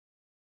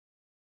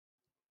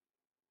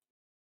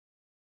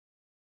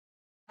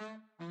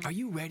Are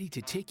you ready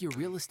to take your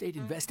real estate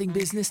investing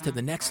business to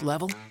the next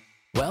level?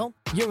 Well,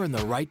 you're in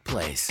the right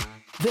place.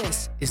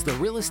 This is the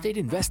Real Estate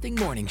Investing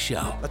Morning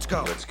Show. Let's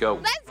go. Let's go.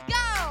 Let's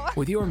go!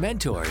 With your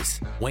mentors,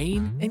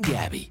 Wayne and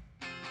Gabby.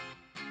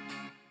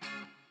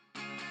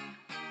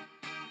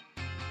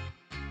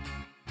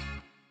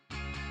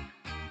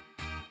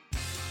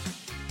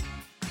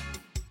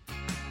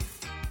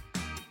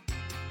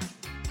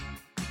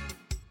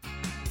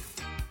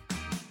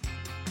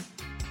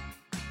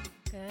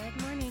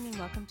 Good morning and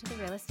welcome to the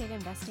Real Estate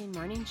Investing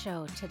Morning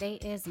Show. Today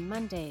is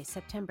Monday,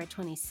 September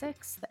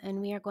 26th,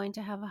 and we are going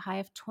to have a high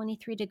of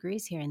 23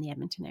 degrees here in the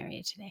Edmonton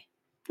area today.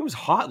 It was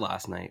hot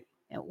last night.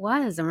 It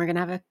was, and we're going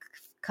to have a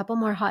couple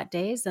more hot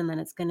days, and then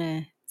it's going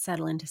to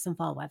settle into some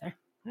fall weather.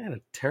 I had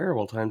a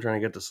terrible time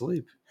trying to get to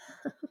sleep.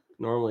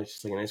 Normally it's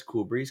just like a nice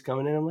cool breeze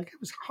coming in. I'm like, it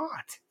was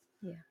hot.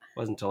 Yeah. It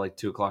wasn't until like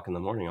 2 o'clock in the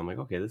morning. I'm like,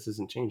 okay, this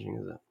isn't changing,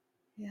 is it?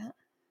 Yeah.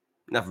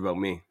 Enough about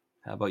me.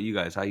 How about you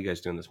guys? How you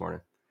guys doing this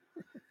morning?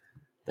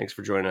 Thanks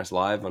for joining us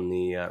live on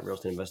the Real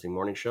Estate Investing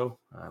Morning Show.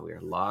 We are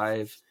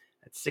live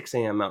at 6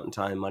 a.m. Mountain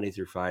Time, Monday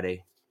through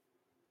Friday,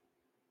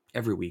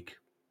 every week.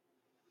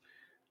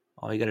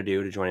 All you got to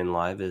do to join in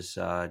live is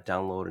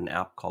download an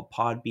app called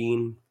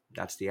Podbean.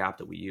 That's the app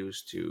that we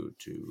use to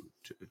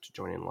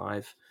join in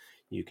live.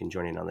 You can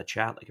join in on the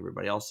chat like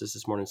everybody else is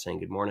this morning,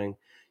 saying good morning.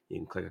 You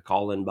can click a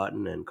call-in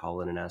button and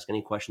call in and ask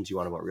any questions you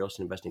want about real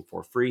estate investing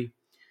for free.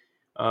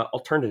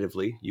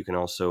 Alternatively, you can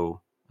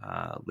also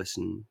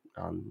listen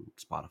on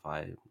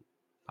Spotify,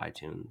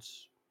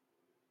 iTunes,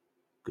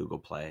 Google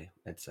Play,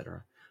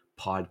 etc.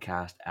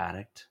 Podcast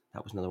Addict.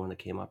 That was another one that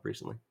came up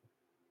recently.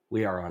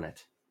 We are on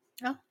it.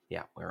 Oh.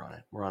 Yeah, we're on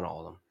it. We're on all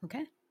of them.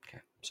 Okay.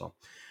 Okay. So,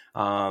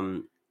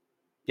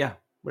 yeah,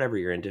 whatever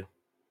you're into,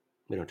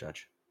 we don't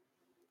judge.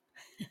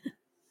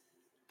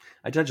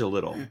 I judge a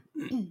little.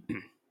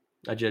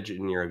 I judge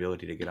in your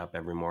ability to get up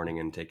every morning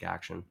and take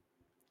action.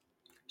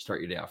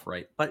 Start your day off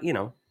right. But, you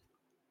know,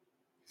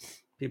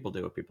 people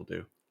do what people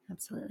do.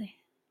 Absolutely.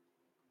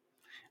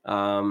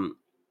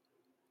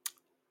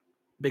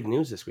 Big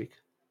news this week.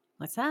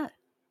 What's that?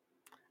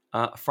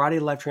 Friday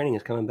live training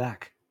is coming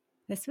back.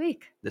 This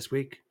week? This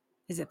week?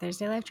 Is it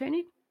Thursday live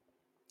training?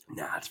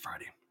 Nah, it's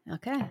Friday.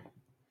 Okay.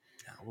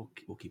 Yeah, we'll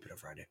keep it on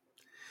Friday.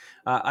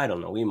 I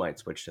don't know. We might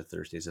switch to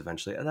Thursdays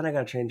eventually, and then I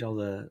gotta change all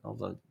the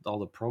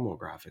promo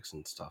graphics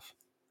and stuff.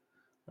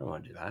 I don't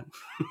want to do that,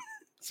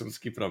 so let's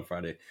keep it on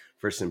Friday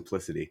for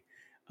simplicity.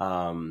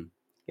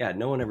 Yeah,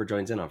 no one ever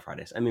joins in on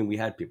Fridays. I mean, we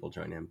had people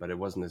join in, but it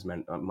wasn't as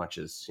much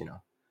as, you know,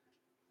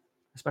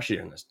 especially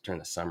during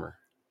the summer.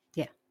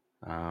 Yeah.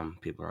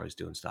 People are always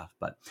doing stuff,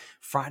 but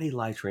Friday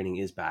live training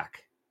is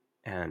back,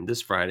 and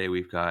this Friday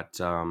we've got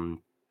a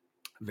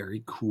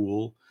very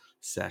cool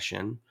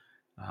session.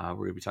 We're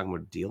going to be talking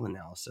about deal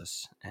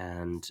analysis,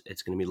 and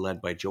it's going to be led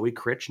by Joey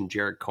Critch and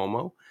Jared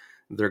Como.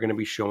 They're going to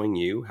be showing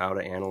you how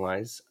to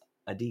analyze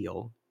a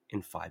deal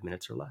in 5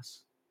 minutes or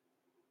less.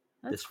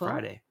 That's this cool.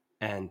 Friday.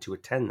 And to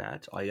attend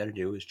that, all you got to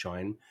do is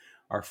join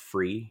our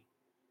free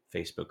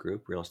Facebook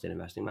group, Real Estate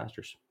Investing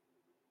Masters.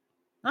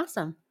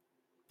 Awesome.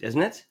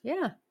 Isn't it?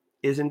 Yeah.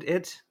 Isn't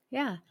it?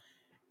 Yeah.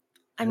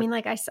 I mean,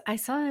 like I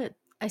saw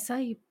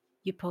you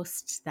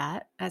post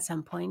that at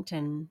some point,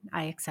 and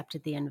I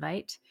accepted the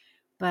invite,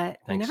 but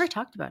we Thanks. never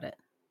talked about it.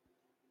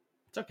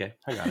 It's okay.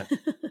 I got it.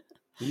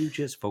 You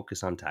just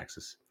focus on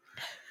taxes.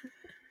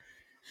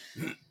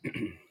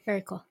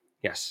 Very cool.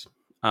 Yes.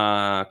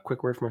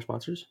 Quick word from our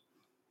sponsors.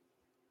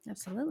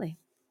 Absolutely.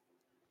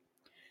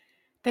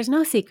 There's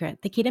no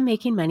secret. The key to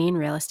making money in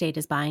real estate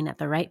is buying at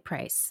the right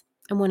price.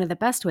 And one of the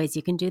best ways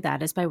you can do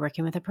that is by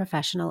working with a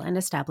professional and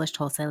established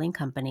wholesaling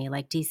company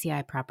like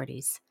DCI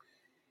Properties.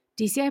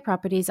 DCI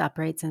Properties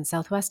operates in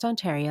Southwest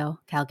Ontario,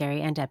 Calgary,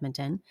 and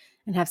Edmonton,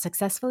 and have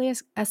successfully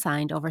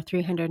assigned over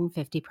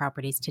 350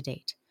 properties to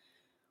date.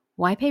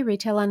 Why pay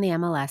retail on the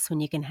MLS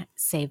when you can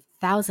save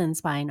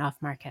thousands buying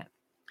off-market?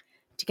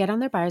 To get on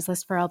their buyers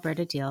list for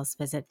Alberta deals,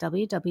 visit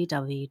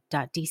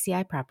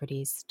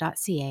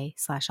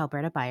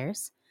www.dciproperties.ca/Alberta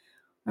buyers,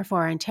 or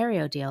for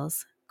Ontario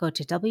deals, go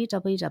to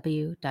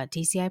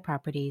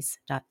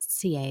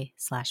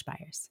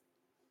www.dciproperties.ca/buyers.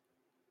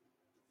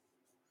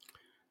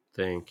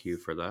 Thank you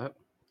for that.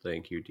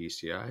 Thank you,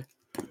 DCI.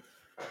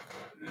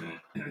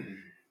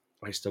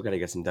 I still got to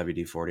get some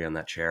WD-40 on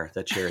that chair.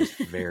 That chair is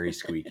very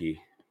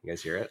squeaky. You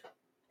guys hear it?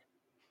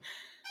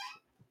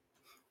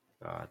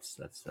 Oh, that's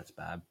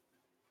bad.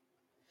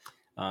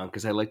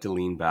 Because I like to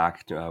lean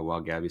back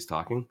while Gabby's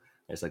talking.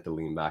 I just like to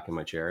lean back in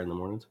my chair in the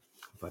mornings.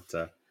 But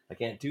I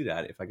can't do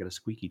that if I got a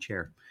squeaky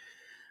chair.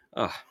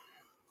 Taylor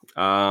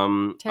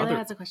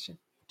has a question.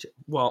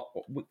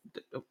 Well,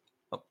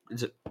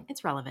 is it?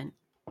 It's relevant.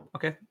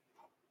 Okay.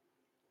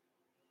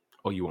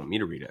 Oh, you want me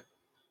to read it?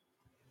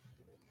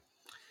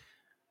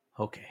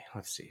 Okay,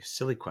 let's see.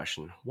 Silly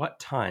question. What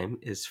time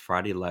is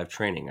Friday live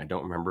training? I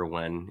don't remember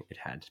when it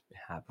had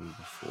happened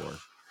before.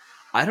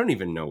 I don't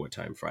even know what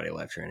time Friday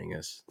live training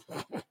is.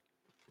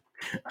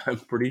 I'm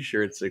pretty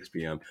sure it's 6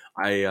 p.m.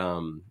 I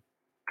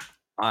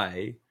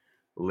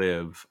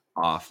live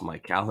off my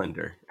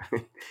calendar,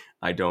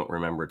 I don't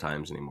remember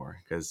times anymore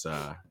because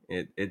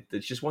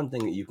it's just one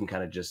thing that you can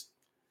kind of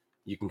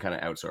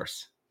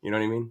outsource. You know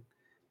what I mean?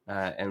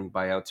 And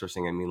by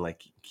outsourcing, I mean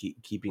like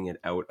keeping it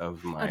out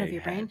of my Out of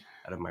your head, brain?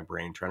 out of my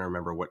brain, trying to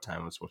remember what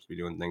time I'm supposed to be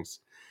doing things.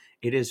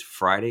 It is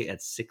Friday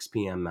at 6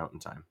 p.m. Mountain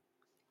Time.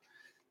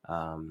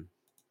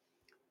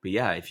 But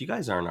yeah, if you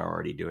guys aren't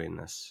already doing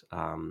this,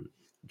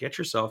 get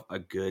yourself a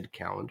good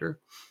calendar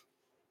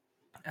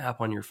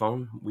app on your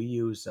phone. We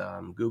use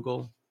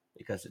Google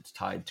because it's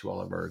tied to all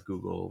of our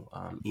Google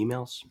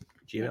emails,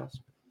 Gmails.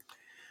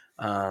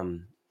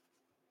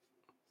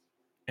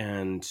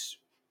 And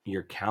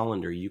your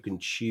calendar, you can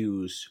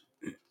choose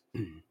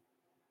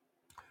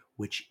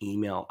which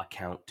email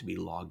account to be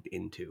logged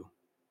into.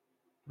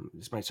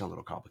 This might sound a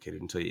little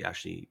complicated until you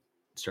actually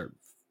start,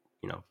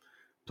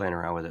 playing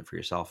around with it for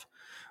yourself.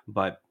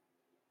 But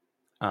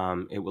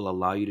it will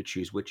allow you to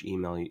choose which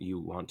email you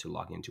want to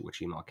log into,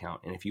 which email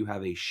account. And if you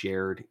have a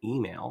shared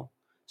email,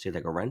 say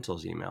like a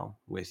rentals email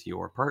with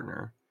your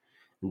partner,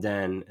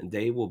 then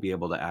they will be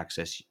able to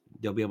access,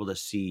 they'll be able to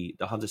see,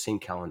 they'll have the same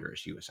calendar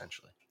as you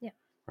essentially. Yeah.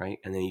 Right.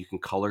 And then you can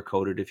color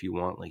code it if you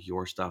want, like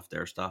your stuff,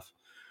 their stuff.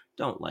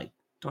 Don't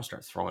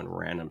start throwing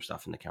random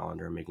stuff in the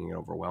calendar and making it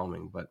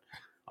overwhelming. But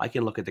I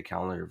can look at the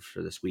calendar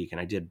for this week, and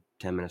I did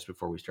 10 minutes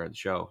before we started the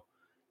show.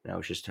 And I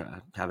was just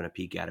having a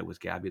peek at it with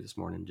Gabby this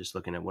morning, just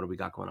looking at what do we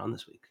got going on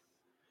this week.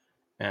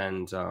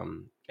 And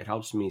it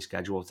helps me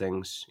schedule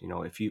things.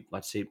 If you,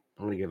 let's say,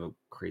 I'm going to give a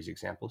crazy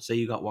example. Say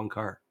you got one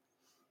car.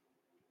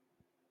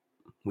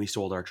 We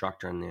sold our truck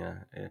during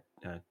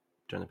the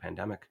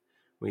pandemic.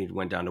 We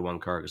went down to one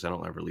car because I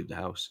don't ever leave the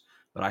house.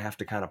 But I have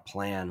to kind of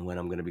plan when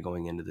I'm going to be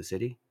going into the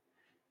city.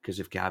 Because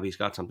if Gabby's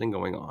got something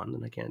going on,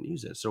 then I can't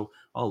use it. So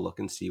I'll look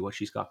and see what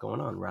she's got going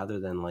on rather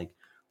than like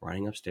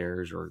running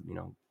upstairs or,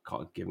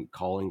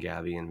 calling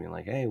Gabby and being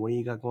like, hey, what do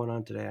you got going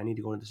on today? I need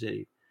to go to the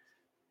city.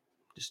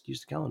 Just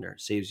use the calendar.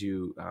 It saves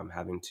you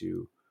having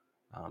to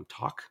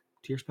talk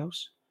to your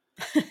spouse.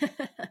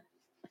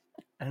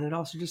 And it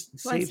also just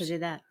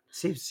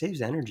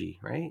saves energy,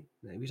 right?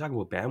 We talk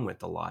about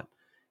bandwidth a lot.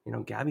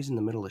 Gabby's in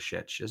the middle of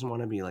shit. She doesn't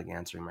want to be like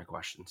answering my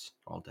questions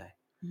all day.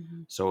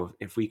 Mm-hmm. So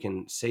if we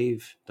can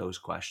save those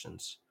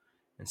questions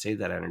and save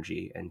that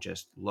energy and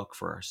just look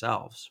for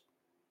ourselves,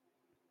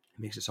 it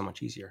makes it so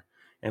much easier.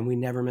 And we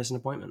never miss an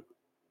appointment.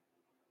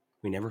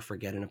 We never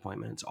forget an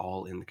appointment. It's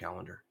all in the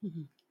calendar.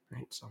 Mm-hmm.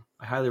 Right? So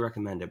I highly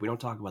recommend it. We don't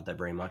talk about that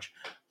very much.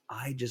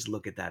 I just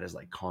look at that as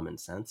like common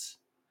sense.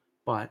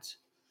 But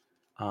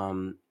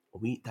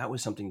that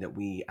was something that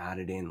we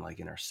added in like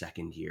in our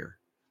second year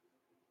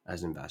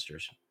as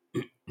investors.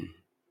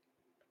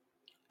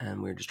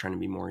 And we're just trying to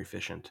be more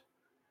efficient.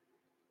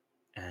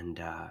 And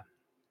I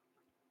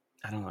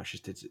don't know. It's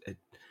just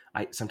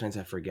I sometimes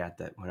I forget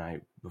that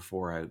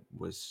before I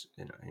was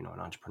an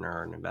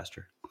entrepreneur, an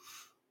investor,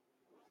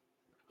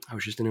 I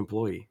was just an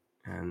employee,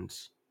 and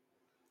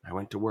I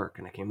went to work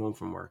and I came home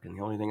from work, and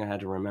the only thing I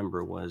had to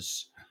remember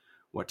was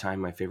what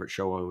time my favorite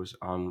show was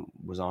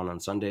on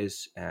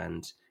Sundays,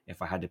 and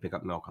if I had to pick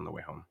up milk on the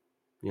way home.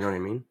 You know what I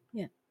mean?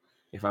 Yeah.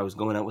 If I was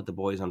going out with the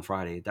boys on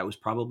Friday, that was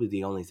probably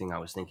the only thing I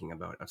was thinking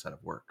about outside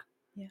of work.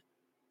 Yeah.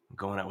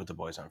 Going out with the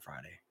boys on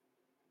Friday.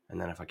 And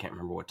then if I can't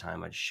remember what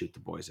time, I'd shoot the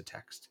boys a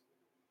text,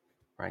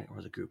 right?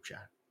 Or the group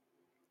chat.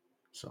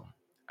 So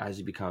as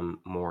you become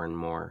more and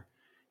more,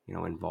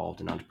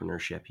 involved in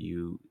entrepreneurship,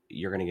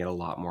 you're going to get a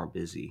lot more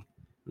busy.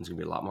 There's going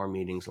to be a lot more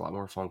meetings, a lot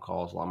more phone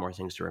calls, a lot more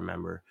things to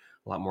remember,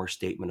 a lot more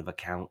statement of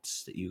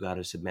accounts that you got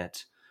to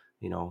submit,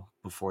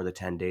 before the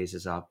 10 days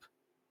is up.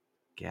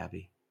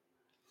 Gabby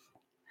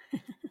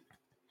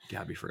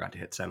forgot to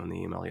hit send on the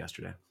email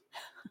yesterday.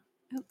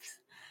 Oops.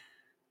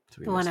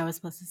 So the one I was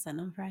supposed to send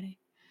on Friday.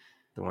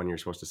 The one you're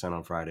supposed to send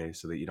on Friday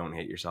so that you don't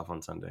hate yourself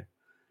on Sunday.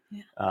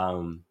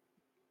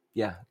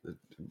 Yeah. The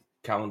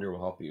calendar will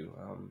help you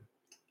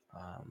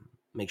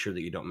make sure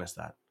that you don't miss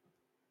that.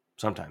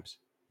 Sometimes,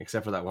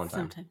 except for that one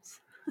time.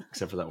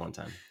 Except for that one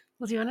time.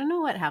 Well, do you want to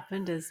know what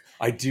happened?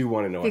 I do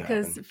want to know what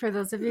happened. Because for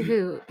those of you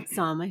who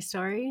saw my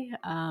story,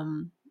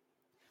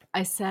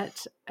 I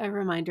set a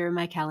reminder in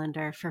my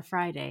calendar for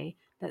Friday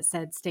that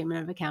said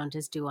statement of account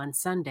is due on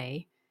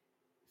Sunday.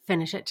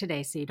 Finish it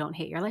today so you don't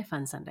hate your life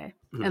on Sunday.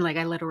 Mm-hmm. And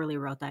I literally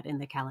wrote that in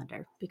the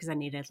calendar because I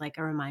needed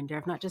a reminder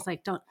of not just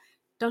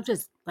don't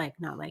just not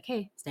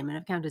hey, statement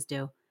of account is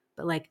due,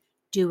 but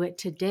do it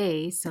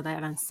today so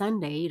that on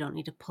Sunday you don't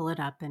need to pull it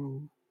up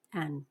and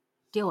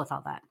deal with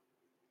all that.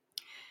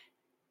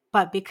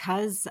 But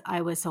because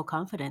I was so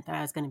confident that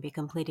I was going to be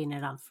completing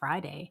it on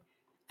Friday,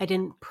 I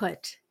didn't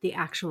put the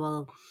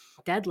actual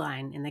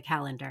deadline in the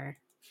calendar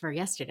for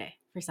yesterday,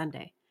 for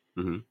Sunday.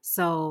 Mm-hmm.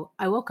 So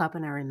I woke up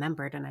and I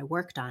remembered and I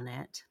worked on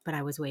it, but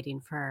I was waiting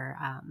for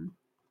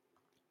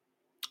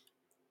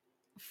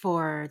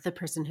the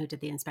person who did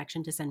the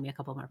inspection to send me a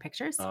couple more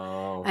pictures.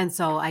 Oh. And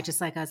so I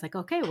was like,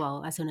 okay,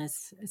 well, as soon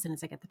as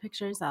I get the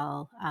pictures,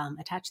 I'll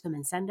attach them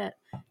and send it.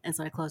 And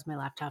so I closed my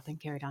laptop and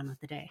carried on with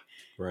the day.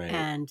 Right.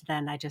 And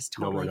then I just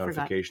totally forgot. No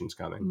notifications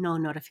coming. No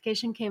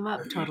notification came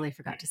up. Totally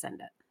forgot to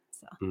send it.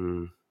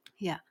 So,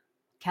 yeah.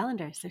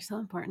 calendars, they're so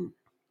important.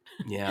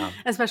 Yeah.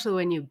 Especially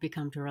when you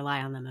become to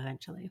rely on them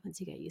eventually,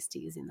 once you get used to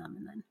using them.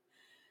 And then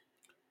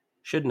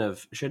Shouldn't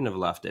have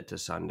left it to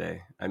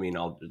Sunday. I mean,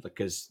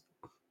 because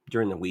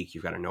during the week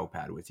you've got a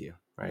notepad with you,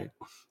 right?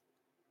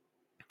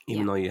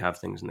 Even though you have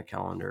things in the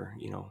calendar,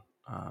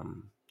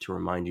 to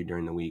remind you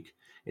during the week,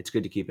 it's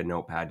good to keep a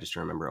notepad just to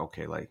remember,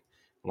 okay, like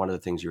one of the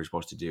things you were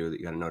supposed to do that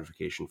you got a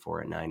notification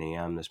for at 9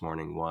 a.m. this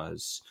morning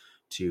was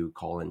to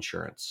call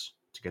insurance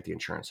to get the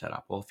insurance set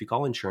up. Well, if you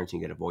call insurance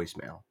and you get a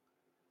voicemail,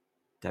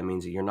 that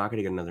means that you're not going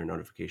to get another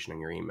notification on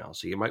your email.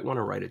 So you might want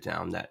to write it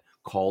down that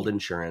called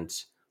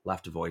insurance,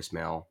 left a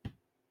voicemail,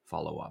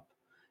 follow up.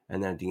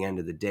 And then at the end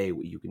of the day,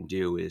 what you can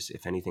do is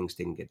if anything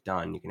didn't get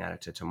done, you can add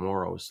it to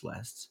tomorrow's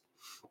lists.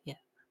 Yeah.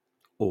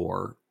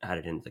 Or add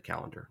it into the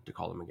calendar to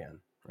call them again,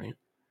 right?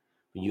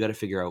 But you got to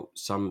figure out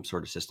some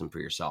sort of system for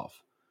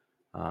yourself,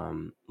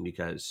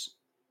 because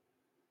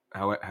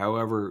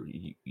however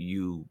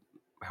you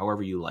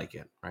like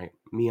it, right?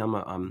 Me, I'm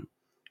a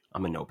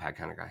notepad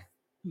kind of guy.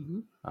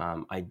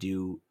 Mm-hmm. I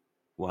do,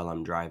 while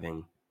I'm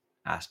driving,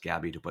 ask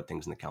Gabby to put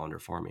things in the calendar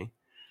for me,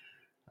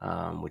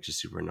 which is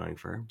super annoying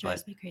for her.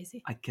 Drives me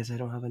crazy. I guess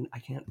I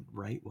can't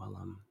write while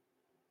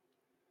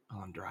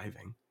I'm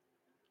driving.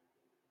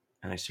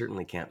 And I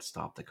certainly can't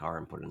stop the car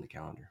and put it in the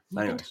calendar.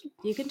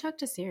 You can talk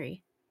to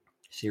Siri.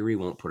 Siri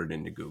won't put it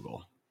into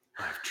Google.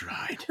 I've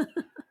tried.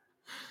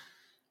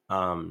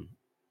 But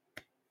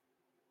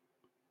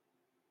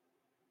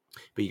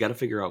you got to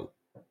figure out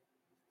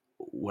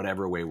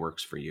whatever way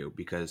works for you,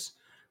 because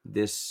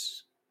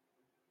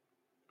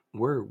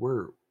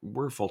we're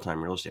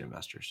full-time real estate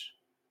investors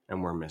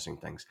and we're missing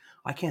things.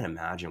 I can't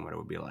imagine what it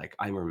would be like.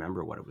 I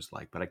remember what it was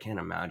like, but I can't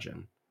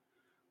imagine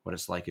what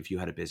it's like if you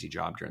had a busy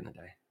job during the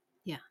day.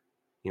 Yeah.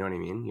 You know what I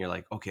mean? You're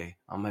like, okay,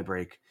 on my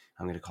break,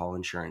 I'm going to call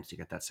insurance to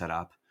get that set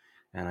up.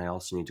 And I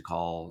also need to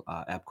call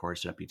EPCOR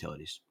to set up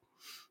utilities.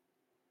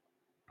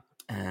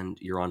 And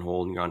you're on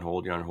hold.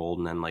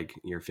 And then like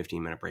your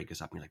 15-minute break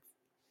is up and you're like,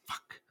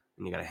 fuck.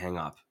 And you got to hang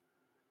up.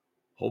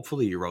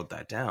 Hopefully you wrote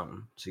that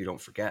down so you don't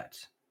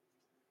forget.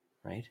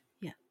 Right?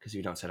 Yeah. Because if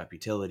you don't set up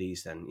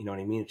utilities, then you know what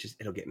I mean?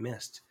 It'll get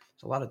missed.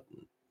 It's a lot of,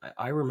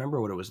 I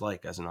remember what it was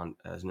like as an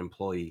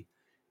employee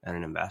and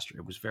an investor.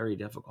 It was very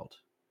difficult.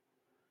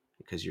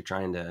 Because you're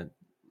trying to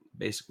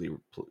basically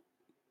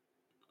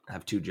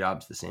have two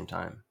jobs at the same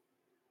time,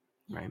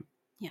 right?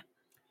 Yeah.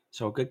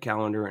 So a good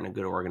calendar and a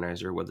good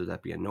organizer, whether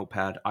that be a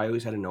notepad. I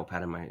always had a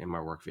notepad in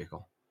my work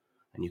vehicle,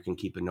 and you can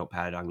keep a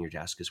notepad on your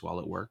desk as well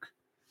at work.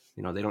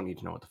 They don't need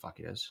to know what the fuck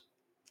it is,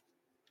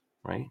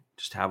 right?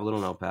 Just have a little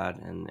notepad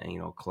and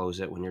close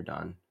it when you're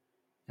done,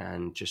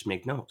 and just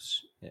make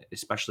notes.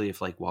 Especially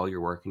if like while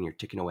you're working, you're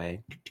ticking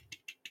away,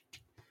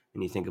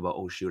 and you think about,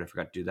 oh shoot, I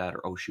forgot to do that,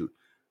 or oh shoot,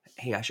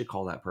 hey, I should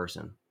call that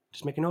person.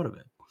 Just make a note of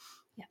it.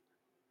 Yeah.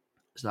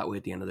 So that way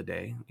at the end of the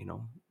day,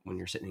 when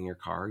you're sitting in your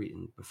car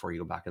and before you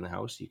go back in the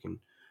house, you can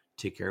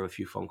take care of a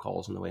few phone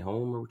calls on the way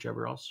home or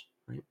whichever else,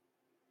 right?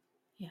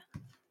 Yeah.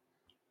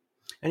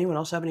 Anyone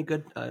else have any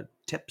good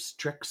tips,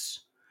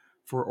 tricks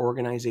for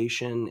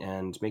organization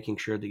and making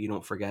sure that you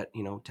don't forget,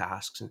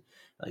 tasks and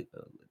like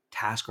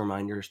task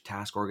reminders,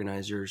 task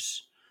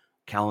organizers,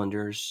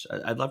 calendars?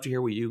 I'd love to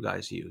hear what you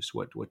guys use,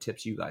 what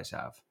tips you guys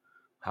have,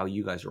 how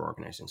you guys are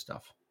organizing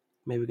stuff.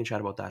 Maybe we can chat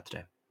about that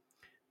today.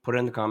 Put it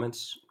in the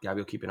comments.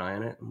 Gabby will keep an eye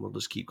on it, and we'll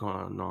just keep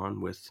going on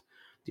with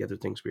the other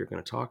things we are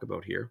going to talk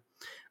about here.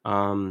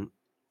 I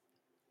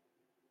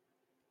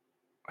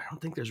don't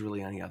think there's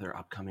really any other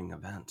upcoming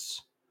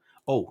events.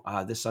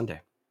 This Sunday.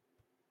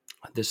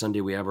 This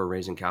Sunday we have our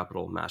Raising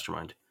Capital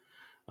Mastermind.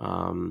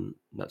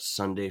 That's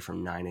Sunday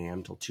from 9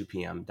 a.m. till 2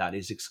 p.m. That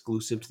is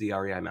exclusive to the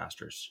REI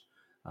Masters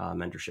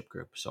mentorship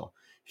group. So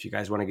if you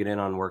guys want to get in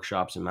on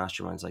workshops and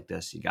masterminds like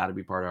this, you got to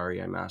be part of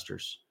REI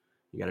Masters.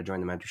 You got to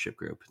join the mentorship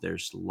group.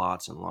 There's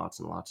lots and lots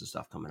and lots of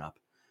stuff coming up.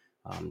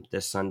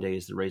 This Sunday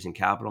is the Raising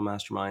Capital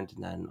Mastermind.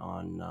 And then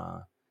on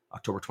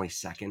October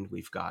 22nd,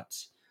 we've got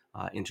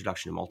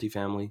Introduction to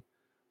Multifamily.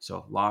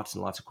 So lots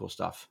and lots of cool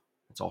stuff.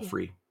 It's all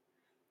free.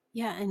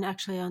 Yeah. And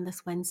actually on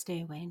this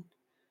Wednesday, Wayne,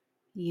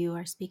 you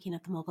are speaking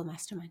at the Mogul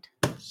Mastermind.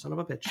 Son of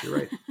a bitch. You're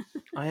right.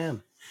 I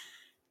am.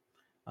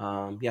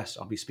 Yes,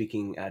 I'll be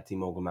speaking at the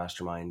Mogul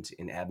Mastermind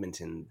in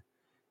Edmonton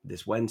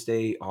this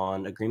Wednesday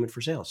on agreement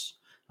for sales.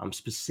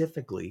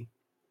 Specifically,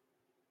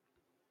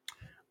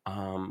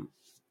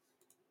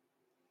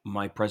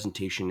 my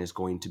presentation is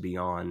going to be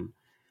on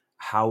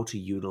how to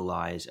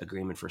utilize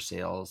agreement for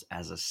sales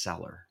as a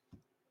seller,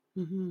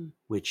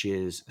 which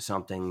is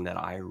something that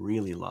I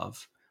really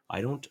love.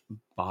 I don't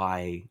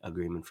buy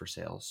agreement for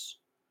sales.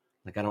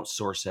 Like I don't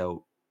source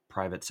out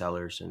private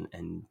sellers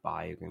and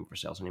buy agreement for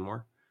sales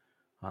anymore.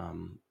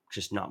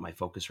 Just not my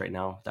focus right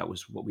now. That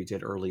was what we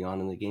did early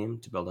on in the game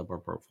to build up our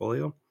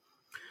portfolio.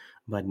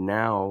 But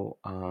now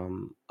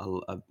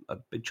a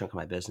big chunk of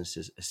my business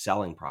is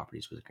selling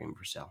properties with agreement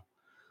for sale.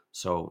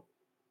 So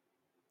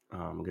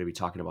I'm going to be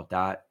talking about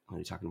that. I'm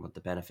going to be talking about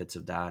the benefits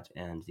of that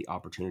and the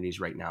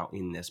opportunities right now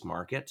in this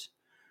market.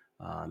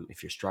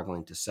 If you're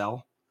struggling to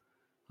sell,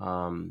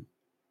 so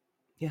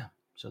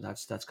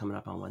that's coming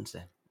up on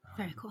Wednesday.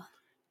 Very cool.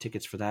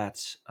 tickets for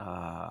that,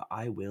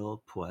 I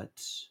will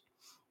put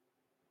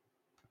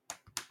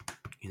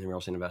in the Real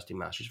Estate Investing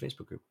Masters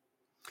Facebook group.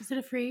 Is it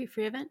a free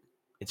event?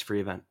 It's a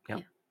free event. Yep.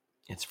 Yeah.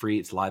 It's free.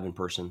 It's live in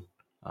person.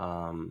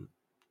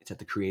 It's at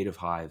the Creative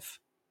Hive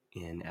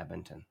in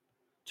Edmonton.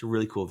 It's a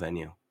really cool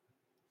venue.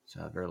 It's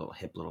a very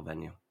hip little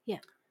venue. Yeah.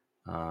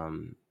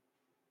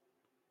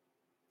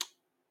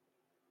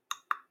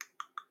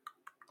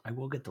 I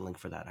will get the link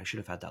for that. I should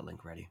have had that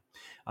link ready.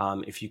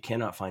 If you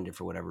cannot find it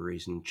for whatever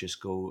reason,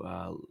 just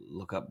go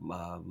look up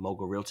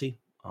Mogul Realty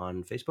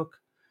on Facebook,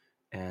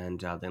 and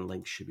then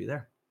links should be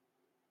there.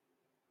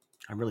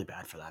 I'm really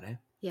bad for that, eh?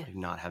 Yeah. Like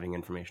not having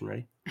information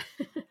ready.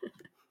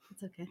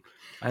 It's okay.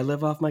 I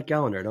live off my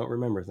calendar. I don't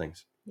remember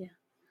things. Yeah.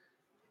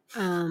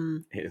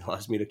 It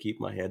allows me to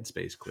keep my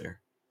headspace clear.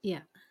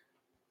 Yeah.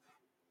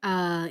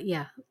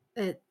 Yeah.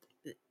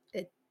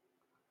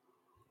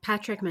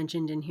 Patrick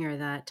mentioned in here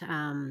that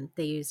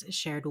they use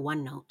shared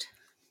OneNote.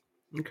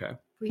 Okay. Have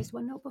we used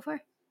OneNote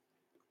before?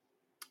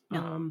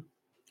 No.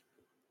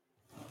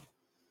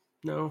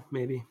 No,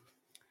 maybe.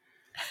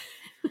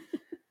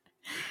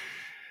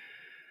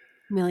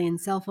 Million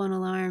cell phone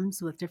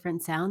alarms with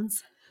different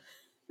sounds.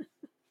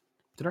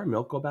 Did our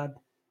milk go bad?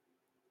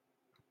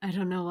 I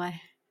don't know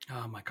why.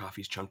 Oh, my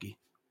coffee's chunky.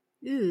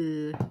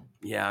 Ooh.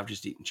 Yeah, I've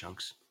just eaten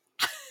chunks.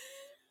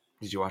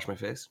 Did you wash my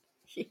face?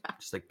 Yeah.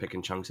 Just like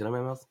picking chunks into my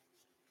mouth?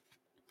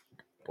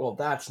 Well,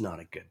 that's not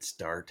a good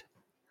start.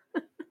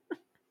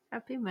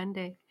 Happy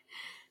Monday.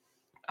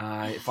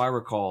 If I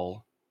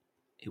recall,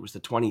 it was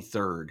the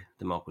 23rd.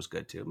 The milk was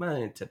good too.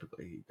 Well,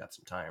 typically, you got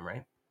some time,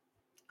 right?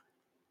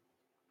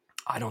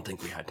 I don't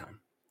think we had time.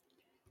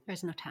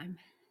 There's no time.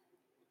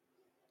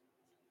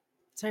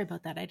 Sorry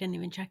about that. I didn't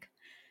even check.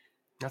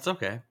 That's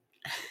okay.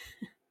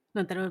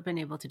 Not that I would have been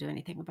able to do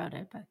anything about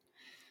it, but...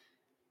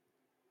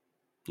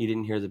 You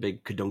didn't hear the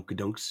big kadunk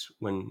kadunks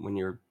when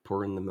you were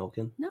pouring the milk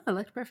in? No, it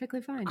looked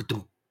perfectly fine.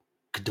 Kadunk,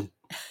 kadunk.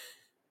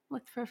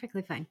 Looked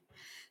perfectly fine.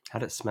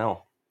 How'd it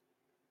smell?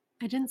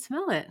 I didn't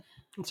smell it.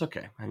 It's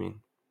okay. I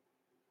mean...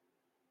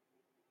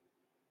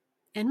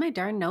 And my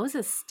darn nose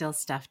is still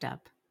stuffed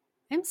up.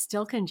 I'm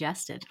still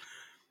congested.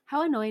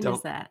 How annoying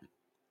is that?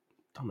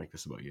 Don't make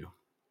this about you.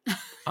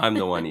 I'm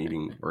the one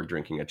eating or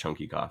drinking a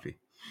chunky coffee.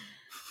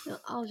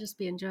 I'll just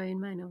be enjoying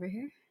mine over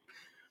here.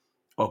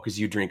 Oh, because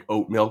you drink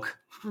oat milk?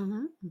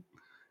 Mm-hmm.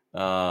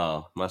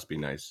 Oh, must be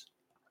nice.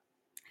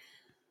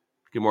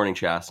 Good morning,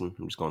 Chasten.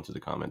 I'm just going through the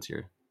comments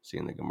here,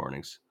 seeing the good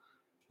mornings.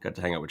 Got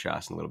to hang out with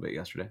Chasten a little bit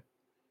yesterday.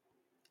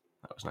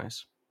 That was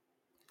nice.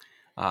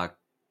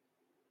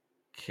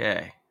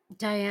 Okay.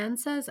 Diane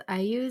says, I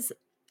use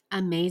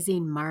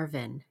Amazing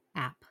Marvin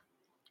app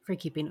for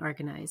keeping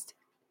organized.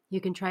 You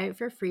can try it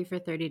for free for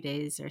 30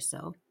 days or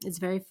so. It's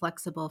very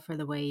flexible for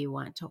the way you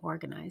want to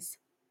organize.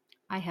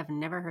 I have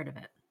never heard of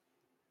it.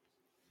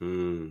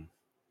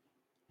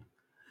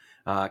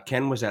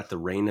 Ken was at the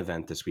Rain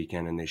event this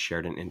weekend, and they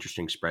shared an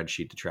interesting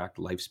spreadsheet to track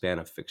the lifespan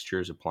of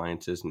fixtures,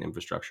 appliances, and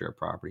infrastructure of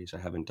properties. I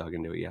haven't dug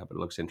into it yet, but it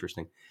looks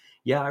interesting.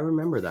 Yeah, I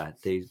remember that.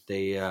 We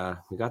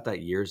got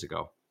that years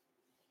ago.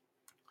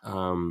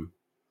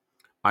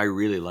 I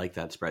really like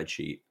that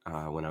spreadsheet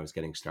when I was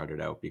getting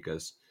started out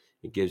because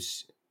it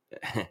gives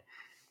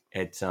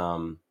it.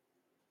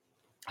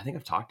 I think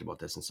I've talked about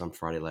this in some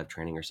Friday Live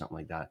training or something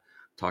like that,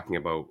 talking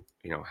about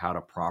how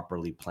to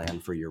properly plan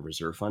for your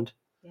reserve fund.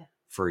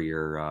 For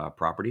your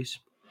properties.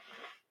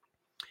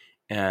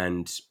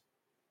 And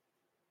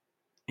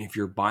if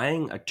you're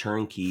buying a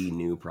turnkey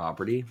new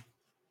property,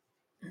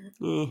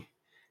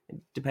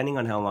 depending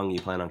on how long you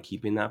plan on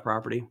keeping that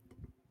property,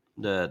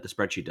 the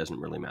spreadsheet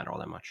doesn't really matter all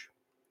that much.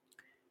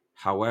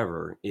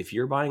 However, if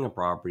you're buying a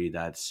property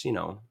that's,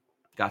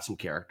 got some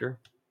character,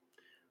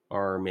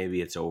 or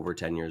maybe it's over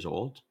 10 years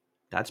old,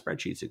 that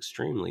spreadsheet's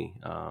extremely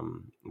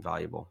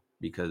valuable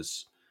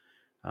because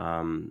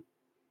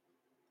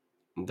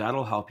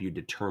that'll help you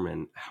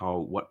determine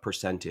what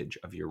percentage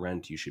of your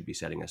rent you should be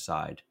setting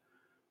aside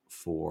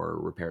for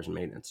repairs and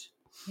maintenance.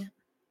 Yeah.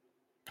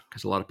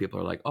 Because a lot of people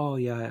are like, oh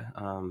yeah,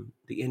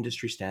 the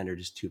industry standard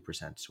is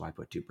 2%, so I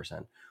put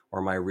 2%,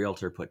 or my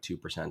realtor put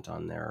 2%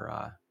 on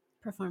their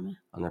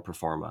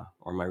performa,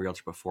 or my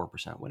realtor put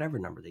 4%, whatever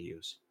number they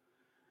use.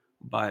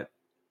 But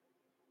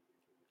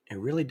it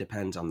really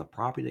depends on the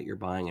property that you're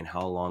buying and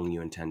how long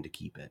you intend to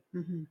keep it.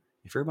 Mm-hmm.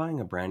 If you're buying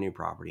a brand new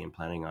property and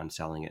planning on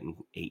selling it in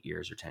 8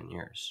 years or 10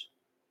 years,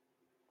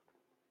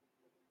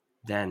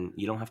 then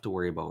you don't have to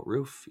worry about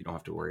roof. You don't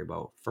have to worry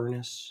about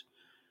furnace,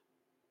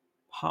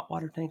 hot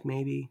water tank,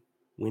 maybe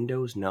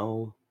windows.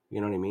 No,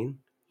 you know what I mean?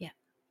 Yeah.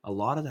 A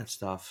lot of that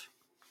stuff,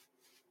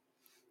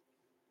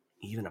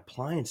 even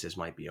appliances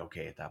might be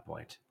okay at that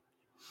point.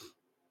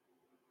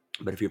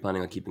 But if you're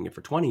planning on keeping it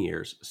for 20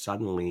 years,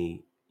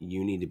 suddenly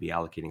you need to be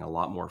allocating a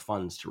lot more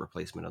funds to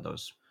replacement of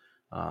those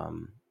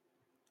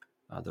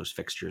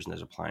fixtures and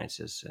those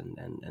appliances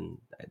and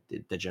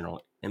the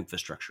general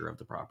infrastructure of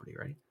the property,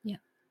 right? Yeah.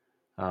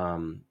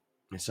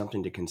 It's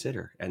something to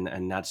consider.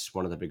 And that's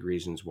one of the big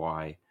reasons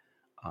why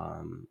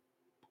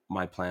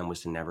my plan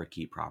was to never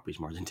keep properties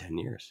more than 10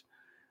 years.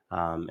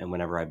 And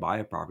whenever I buy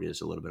a property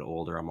that's a little bit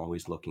older, I'm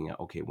always looking at,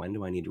 okay, when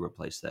do I need to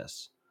replace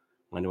this?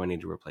 When do I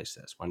need to replace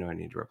this? When do I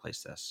need to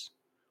replace this?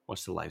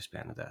 What's the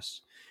lifespan of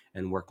this?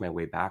 And work my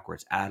way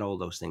backwards, add all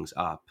those things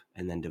up,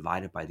 and then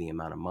divide it by the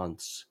amount of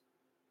months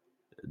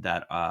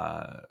that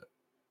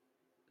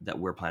that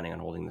we're planning on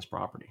holding this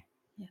property.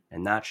 Yeah.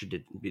 And that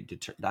should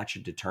that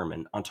should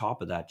determine, on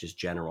top of that, just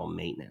general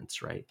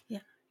maintenance, right? Yeah.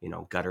 You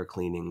know, gutter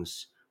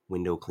cleanings,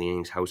 window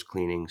cleanings, house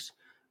cleanings,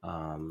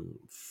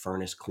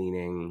 furnace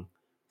cleaning,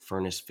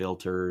 furnace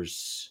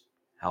filters.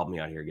 Help me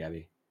out here,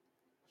 Gabby.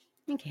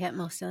 I think you hit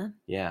most of them.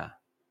 Yeah.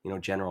 You know,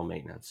 general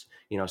maintenance.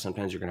 You know,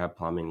 sometimes you're going to have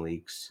plumbing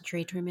leaks.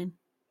 Tree trimming.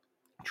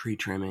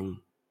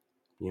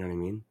 You know what I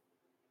mean?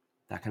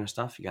 That kind of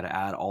stuff. You got to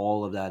add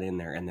all of that in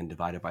there and then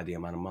divide it by the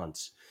amount of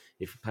months.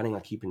 If you're planning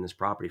on keeping this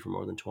property for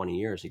more than 20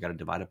 years, you got to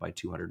divide it by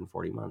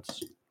 240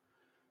 months. I'm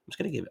just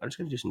going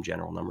to do some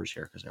general numbers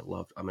here because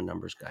I'm a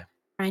numbers guy.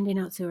 Grinding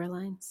out sewer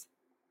lines.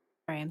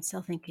 Sorry, I'm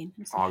still thinking.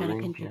 I'm still trying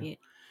to contribute.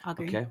 Yeah.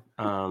 Okay.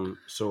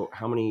 So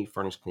how many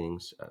furnace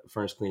cleanings?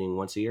 Furnace cleaning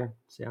once a year,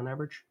 say on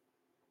average?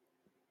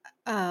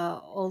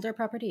 Older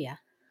property, yeah.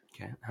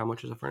 Okay. How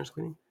much is a furnace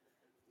cleaning?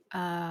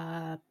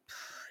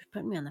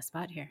 Putting me on the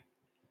spot here.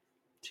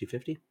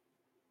 $250?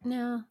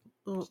 No,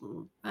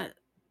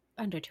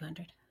 under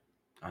 200.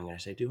 I'm going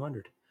to say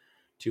 200.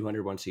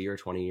 200 once a year,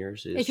 20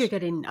 years is... If you're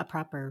getting a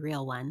proper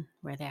real one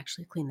where they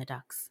actually clean the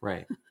ducts.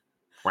 Right.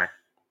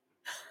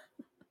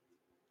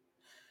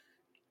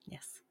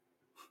 Yes.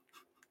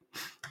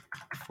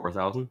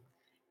 4,000?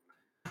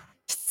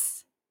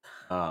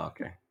 Oh,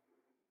 okay.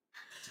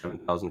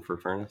 7,000 for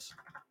furnace.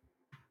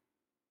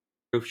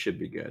 Roof should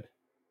be good,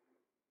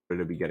 but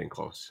it'll be getting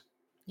close.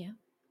 Yeah.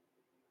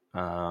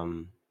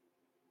 Hot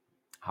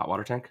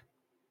water tank.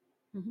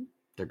 Mm-hmm.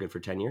 They're good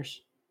for 10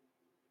 years.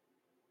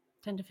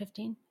 10 to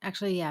 15.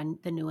 Actually, yeah,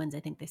 the new ones, I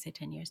think they say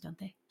 10 years, don't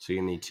they? So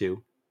you need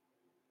 2.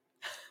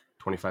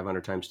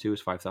 2,500 times 2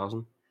 is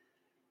 5,000.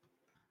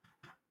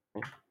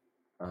 Okay.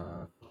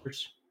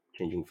 Filters.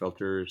 Changing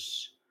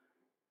filters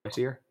twice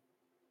a year.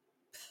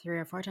 3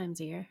 or 4 times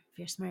a year, if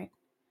you're smart.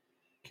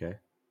 Okay.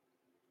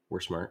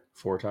 We're smart.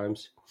 4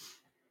 times.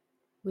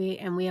 We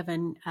have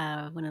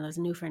one of those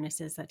new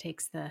furnaces that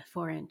takes the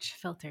 4-inch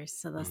filters.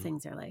 So those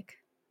things are like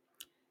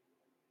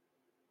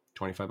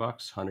 $25,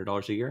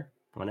 $100 a year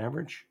on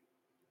average.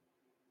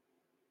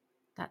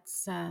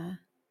 That's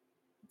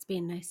it's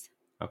being nice.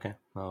 Okay.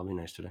 Well, I'll be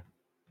nice today.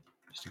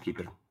 Just to keep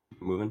it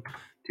moving.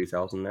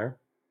 2,000 there.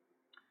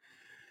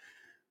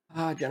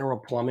 General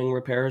plumbing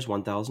repairs,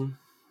 1,000.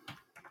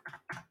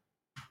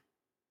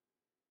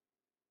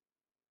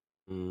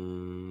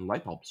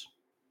 Light bulbs.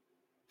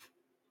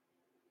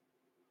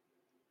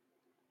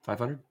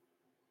 500.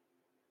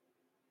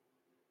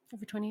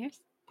 Over 20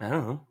 years? I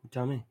don't know. You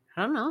tell me.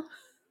 I don't know.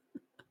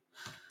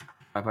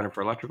 500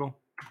 for electrical.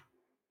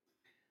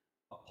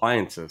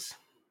 Appliances.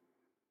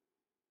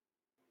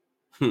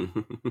 Okay,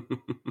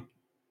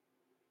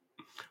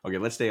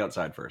 let's stay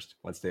outside first.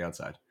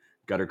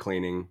 Gutter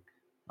cleaning,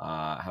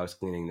 house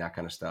cleaning, that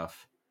kind of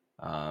stuff.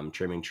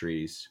 Trimming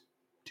trees.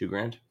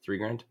 $2,000?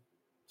 $3,000?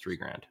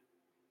 $3,000.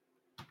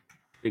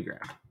 $3,000.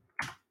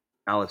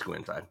 Now let's go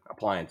inside.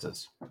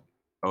 Appliances.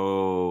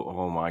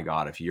 Oh my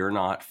God. If you're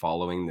not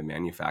following the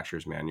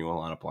manufacturer's manual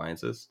on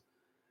appliances,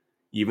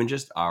 even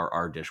just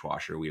our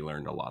dishwasher, we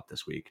learned a lot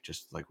this week.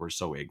 Just like, we're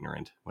so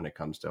ignorant when it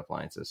comes to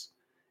appliances,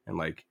 and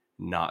like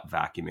not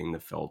vacuuming the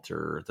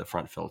filter, the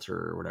front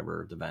filter or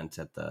whatever, the vent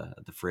at the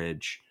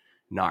fridge,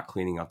 not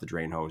cleaning out the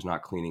drain hose,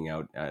 not cleaning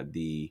out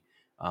the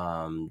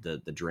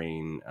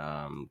drain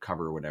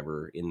cover or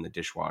whatever in the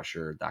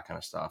dishwasher, that kind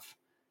of stuff.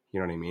 You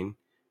know what I mean?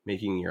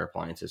 Making your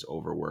appliances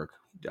overwork.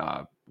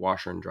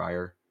 Washer and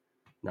dryer,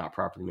 not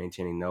properly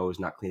maintaining those,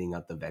 not cleaning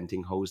out the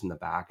venting hose in the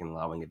back and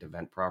allowing it to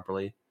vent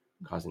properly,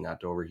 causing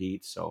that to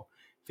overheat. So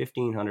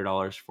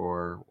 $1,500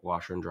 for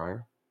washer and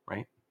dryer,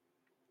 right?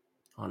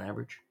 On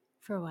average.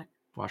 For what?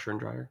 Washer and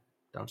dryer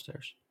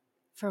downstairs.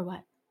 For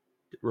what?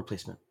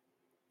 Replacement.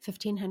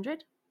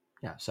 1,500?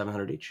 Yeah,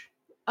 700 each.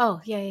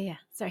 Oh, yeah.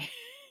 Sorry.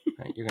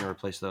 Right, you're going to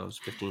replace those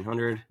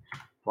 1,500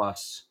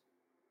 plus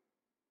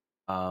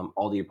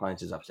all the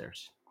appliances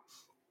upstairs.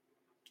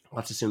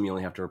 Let's assume you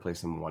only have to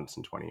replace them once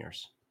in 20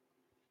 years.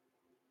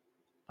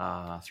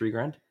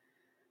 $3,000?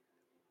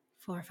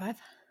 4 or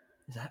 5?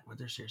 Is that what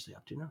they're seriously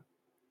up to now?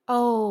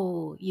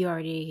 Oh, you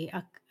already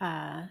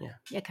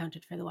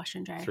accounted for the washer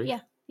and dryer. 3?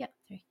 Yeah,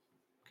 3.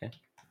 Okay.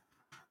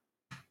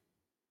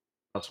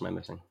 What else am I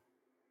missing?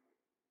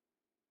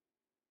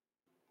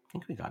 I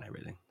think we got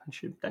everything.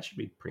 That should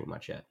be pretty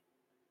much it.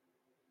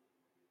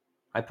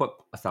 I put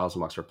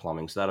 $1,000 for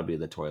plumbing, so that'll be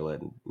the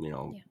toilet and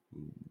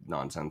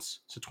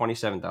nonsense. So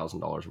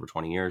 $27,000 over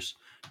 20 years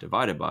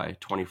divided by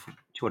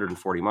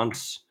 240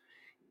 months,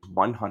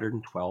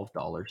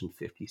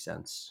 $112.50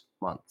 a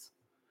month.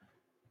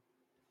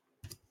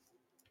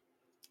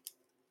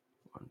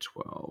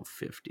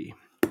 $112.50.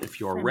 If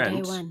your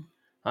rent, day one.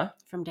 huh?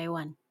 From day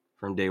one.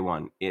 From day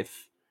one.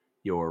 If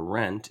your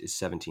rent is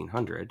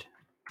 $1,700,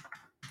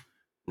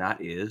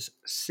 that is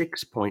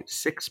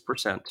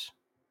 6.6%.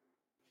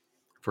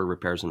 for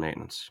repairs and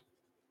maintenance,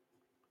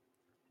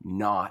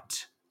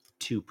 not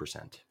 2%.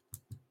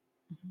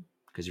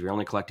 Because if you're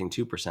only collecting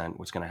 2%,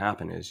 what's going to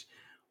happen is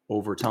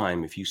over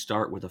time, if you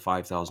start with a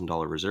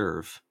 $5,000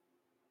 reserve,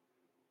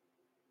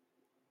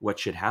 what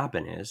should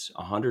happen is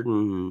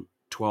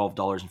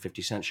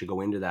 $112.50 should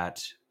go into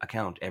that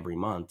account every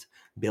month,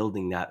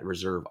 building that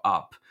reserve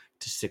up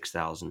to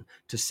 $6,000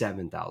 to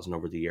 $7,000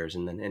 over the years,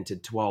 and then into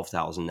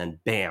 $12,000. Then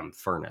bam,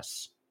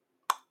 furnace,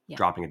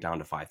 dropping it down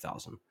to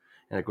 $5,000,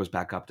 and it goes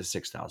back up to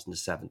 $6,000 to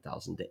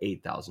 $7,000 to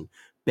 $8,000.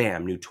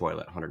 Bam, new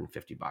toilet,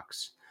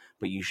 $150.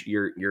 But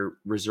your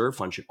reserve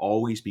fund should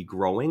always be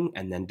growing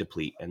and then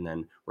deplete, and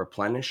then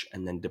replenish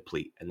and then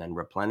deplete, and then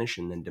replenish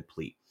and then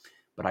deplete.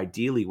 But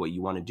ideally, what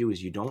you want to do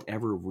is you don't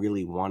ever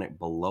really want it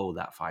below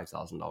that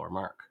 $5,000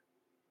 mark,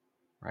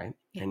 right?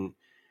 Yeah. And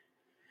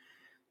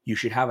you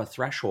should have a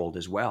threshold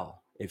as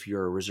well. If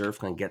your reserve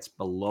fund gets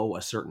below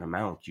a certain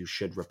amount, you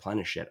should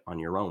replenish it on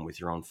your own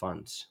with your own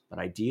funds. But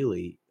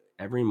ideally,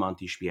 every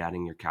month you should be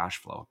adding your cash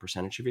flow, a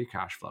percentage of your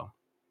cash flow,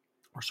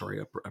 or sorry,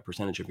 a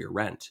percentage of your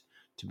rent,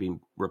 to be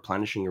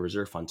replenishing your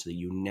reserve fund so that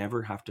you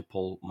never have to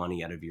pull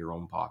money out of your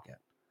own pocket.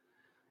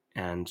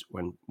 And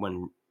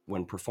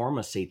when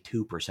performers say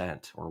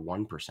 2% or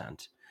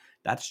 1%,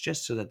 that's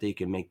just so that they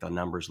can make the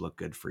numbers look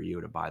good for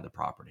you to buy the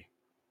property,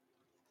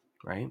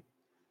 right?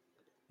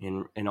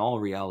 In all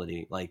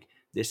reality, like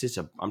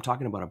I'm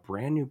talking about a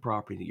brand new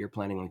property that you're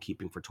planning on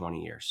keeping for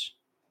 20 years.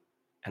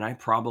 And I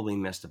probably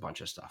missed a bunch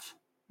of stuff.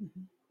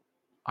 Mm-hmm.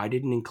 I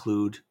didn't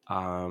include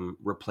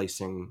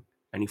replacing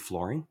any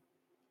flooring.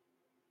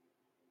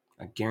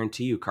 I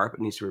guarantee you carpet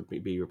needs to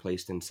be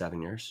replaced in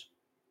 7 years,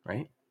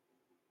 right?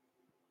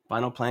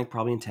 Vinyl plank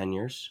probably in 10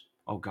 years.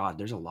 Oh God,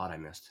 there's a lot I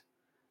missed.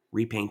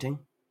 Repainting.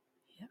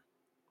 Yeah.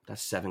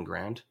 That's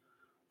 $7,000.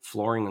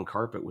 Flooring and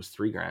carpet was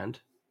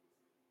 $3,000.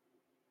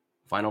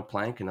 Vinyl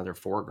plank, another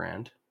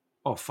 $4,000.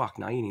 Oh fuck,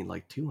 now you need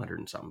like 200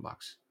 and something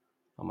bucks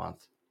a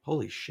month.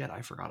 Holy shit,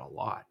 I forgot a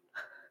lot.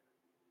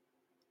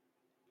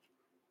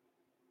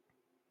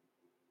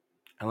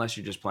 Unless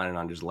you're just planning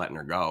on just letting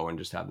her go and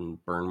just having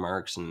burn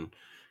marks and,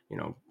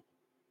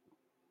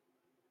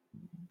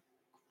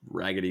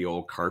 raggedy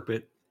old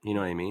carpet. You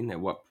know what I mean?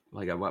 At what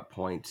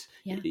point?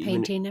 Yeah,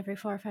 painting every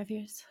 4 or 5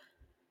 years.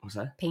 What's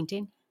that?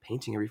 Painting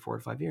every 4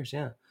 to 5 years.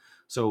 Yeah.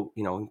 So,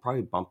 you can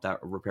probably bump that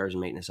repairs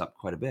and maintenance up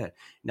quite a bit.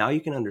 Now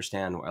you can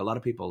understand a lot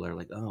of people are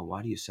like, oh,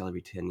 why do you sell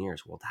every 10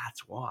 years? Well,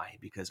 that's why,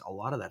 because a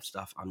lot of that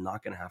stuff I'm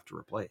not going to have to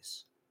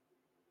replace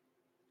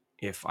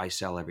if I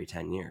sell every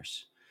 10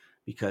 years,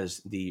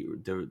 because the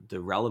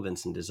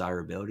relevance and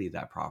desirability of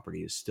that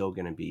property is still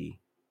going to be,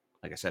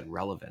 like I said,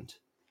 relevant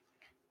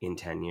in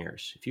 10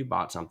 years. If you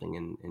bought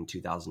something in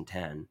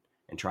 2010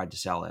 and tried to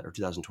sell it, or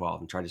 2012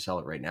 and tried to sell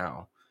it right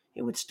now,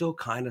 it would still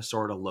kind of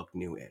sort of look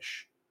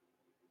newish.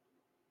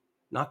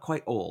 Not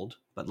quite old,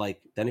 but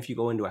then if you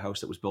go into a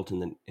house that was built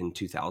in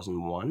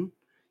 2001,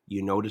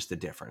 you notice the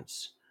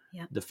difference.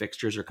 Yeah. The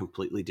fixtures are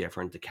completely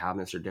different. The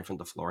cabinets are different.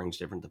 The flooring's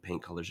different. The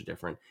paint colors are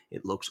different.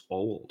 It looks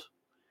old.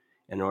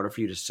 In order for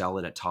you to sell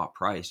it at top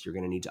price, you're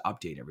going to need to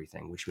update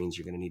everything, which means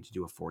you're going to need to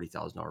do a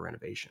 $40,000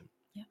 renovation.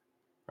 Yeah.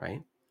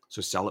 Right?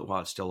 So sell it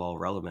while it's still all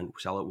relevant.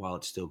 Sell it while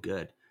it's still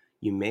good.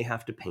 You may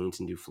have to paint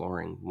and do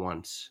flooring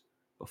once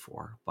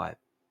before, but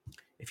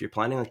if you're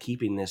planning on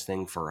keeping this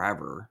thing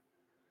forever,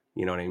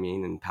 you know what I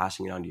mean, and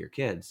passing it on to your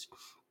kids,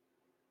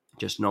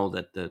 just know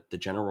that the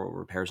general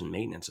repairs and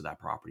maintenance of that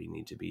property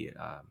need to be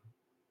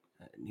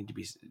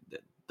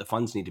the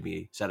funds need to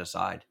be set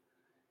aside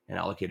and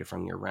allocated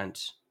from your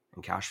rent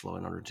and cash flow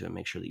in order to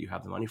make sure that you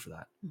have the money for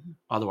that. Mm-hmm.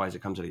 Otherwise,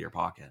 it comes out of your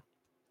pocket.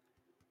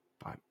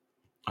 But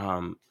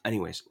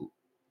anyways,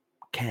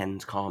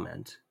 Ken's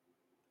comment,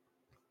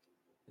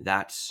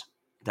 that's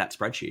that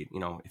spreadsheet.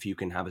 If you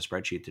can have a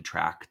spreadsheet to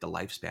track the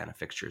lifespan of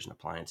fixtures and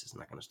appliances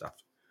and that kind of stuff,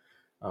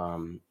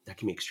 that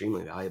can be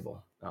extremely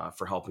valuable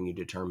for helping you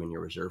determine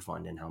your reserve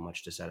fund and how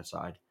much to set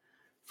aside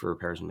for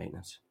repairs and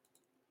maintenance.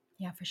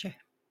 Yeah, for sure.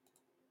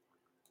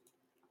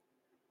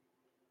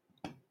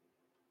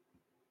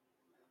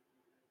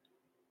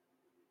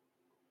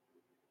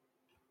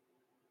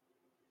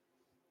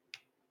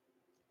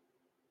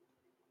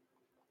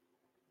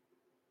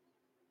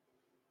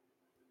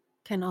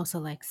 Ken also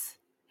likes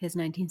his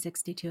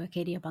 1962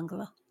 Acadia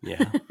bungalow.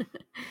 Yeah.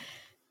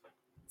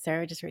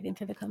 Sarah, just reading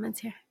through the comments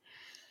here.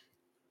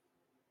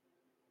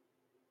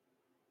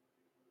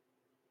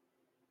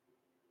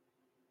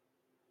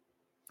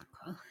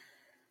 Cool.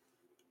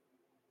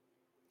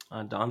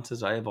 Don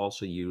says, I have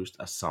also used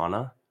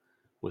Asana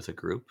with a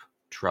group,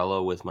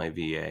 Trello with my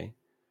VA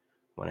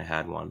when I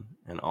had one,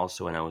 and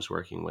also when I was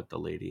working with the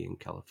lady in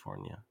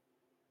California.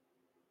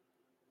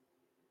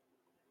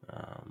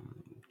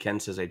 Ken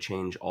says, I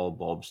change all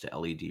bulbs to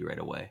LED right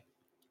away.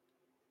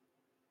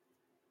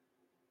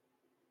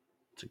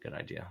 It's a good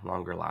idea.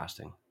 Longer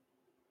lasting.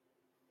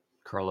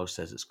 Carlos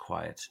says it's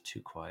quiet.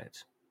 Too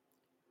quiet.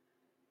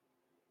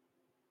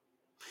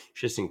 You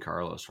should have seen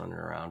Carlos running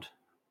around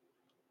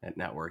at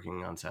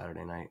networking on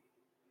Saturday night.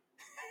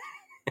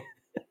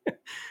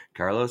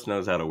 Carlos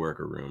knows how to work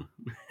a room.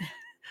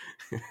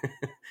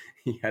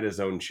 he had his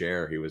own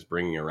chair he was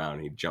bringing around.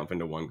 He'd jump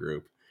into one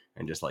group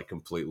and just like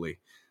completely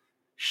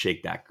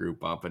shake that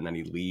group up, and then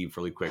he'd leave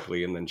really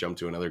quickly and then jump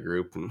to another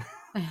group, and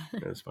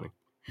it was funny.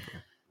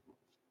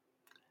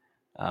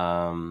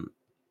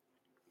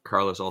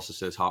 Carlos also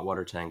says hot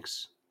water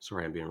tanks.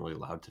 Sorry, I'm being really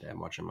loud today. I'm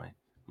watching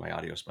my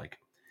audio spike.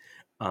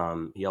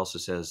 He also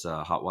says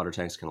hot water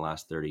tanks can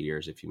last 30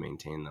 years if you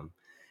maintain them.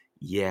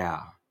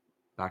 Yeah,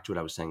 back to what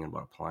I was saying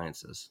about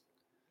appliances.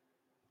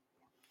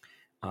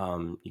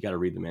 You got to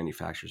read the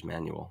manufacturer's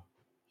manual.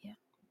 Yeah.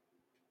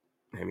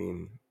 I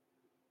mean,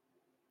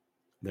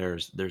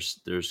 there's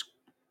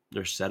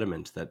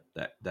sediment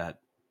that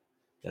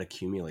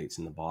accumulates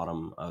in the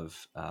bottom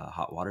of a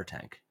hot water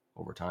tank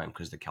over time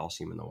because the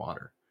calcium in the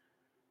water,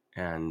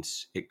 and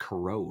it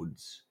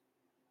corrodes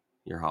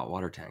your hot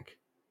water tank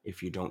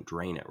if you don't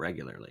drain it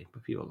regularly.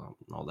 But people don't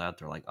know that.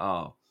 They're like,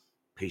 oh,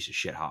 piece of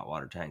shit hot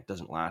water tank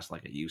doesn't last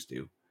like it used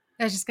to.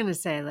 I was just going to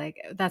say, like,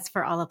 that's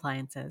for all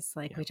appliances.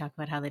 Like, we talk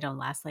about how they don't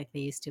last like they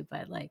used to,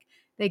 but like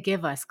they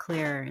give us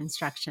clear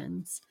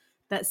instructions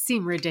that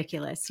seem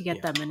ridiculous. You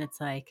get them and it's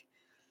like,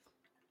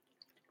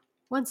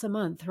 once a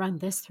month, run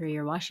this through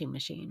your washing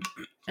machine.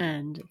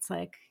 And it's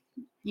like,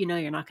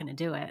 you're not going to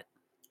do it.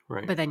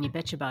 Right. But then you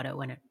bitch about it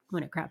when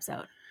it craps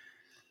out.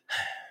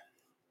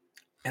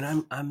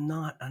 And I'm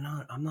not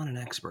an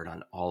expert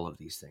on all of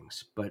these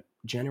things, but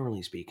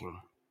generally speaking,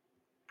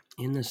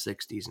 in the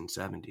 60s and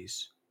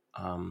 70s,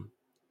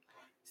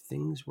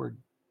 things were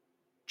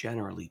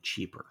generally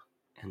cheaper,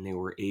 and they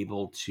were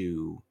able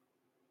to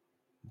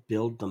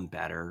build them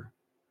better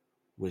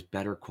with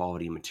better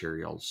quality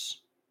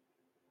materials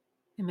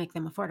And make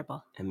them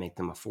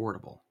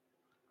affordable.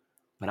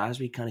 But as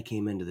we kind of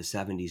came into the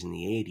 70s and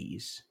the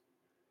 80s,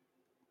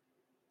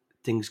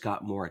 things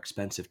got more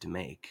expensive to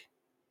make.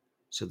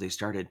 So they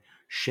started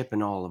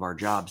shipping all of our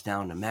jobs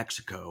down to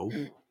Mexico,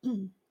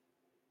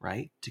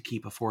 right, to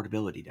keep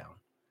affordability down.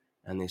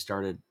 And they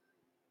started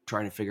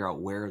trying to figure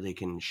out where they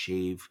can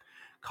shave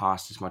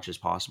costs as much as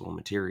possible in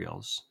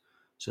materials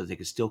so that they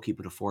could still keep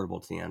it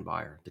affordable to the end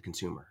buyer, the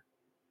consumer,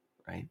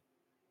 right?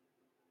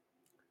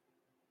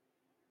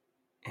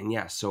 And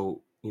yeah,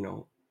 so,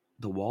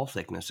 the wall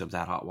thickness of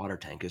that hot water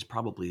tank is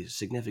probably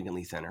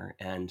significantly thinner,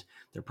 and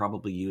they're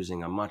probably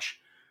using a much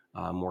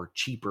more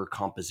cheaper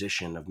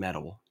composition of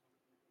metal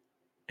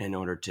in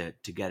order to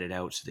get it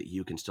out so that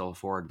you can still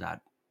afford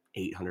that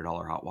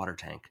 $800 hot water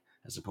tank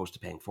as opposed to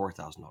paying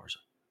 $4,000,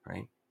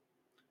 right?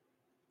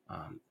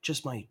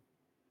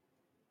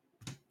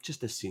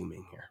 Just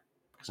assuming here,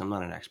 because I'm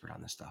not an expert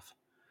on this stuff,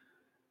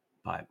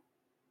 but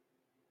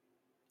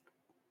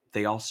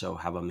they also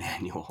have a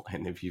manual,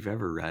 and if you've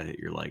ever read it,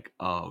 you're like,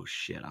 oh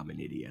shit, I'm an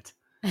idiot.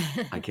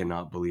 I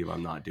cannot believe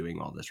I'm not doing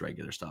all this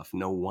regular stuff.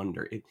 No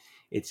wonder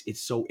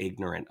it's so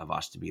ignorant of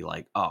us to be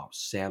like, oh,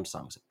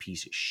 Samsung's a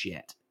piece of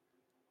shit.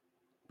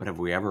 But have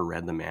we ever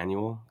read the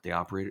manual, their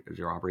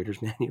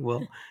operator's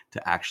manual,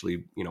 to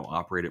actually,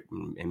 operate it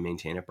and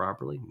maintain it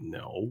properly?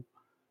 No.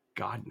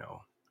 God,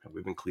 no. Have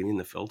we been cleaning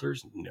the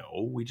filters?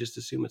 No. We just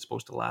assume it's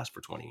supposed to last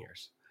for 20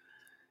 years.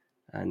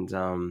 And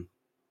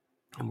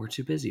we're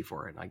too busy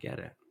for it. I get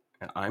it.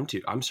 And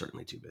I'm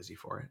certainly too busy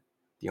for it.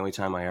 The only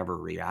time I ever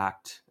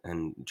react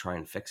and try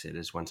and fix it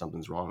is when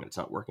something's wrong and it's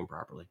not working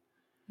properly.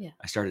 Yeah.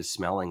 I started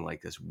smelling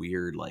like this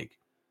weird, like,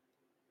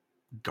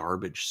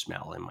 garbage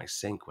smell in my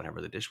sink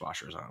whenever the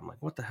dishwasher's on. I'm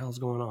like, what the hell's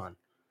going on?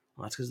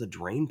 Well, that's because the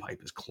drain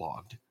pipe is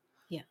clogged.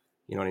 Yeah.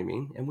 You know what I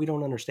mean? And we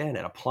don't understand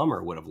it. A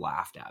plumber would have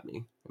laughed at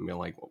me and be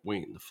like, well,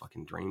 wait, the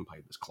fucking drain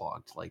pipe is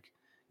clogged. Like,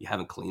 you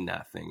haven't cleaned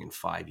that thing in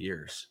 5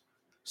 years.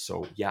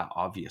 So yeah,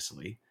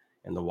 obviously.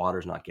 And the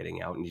water's not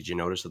getting out. And did you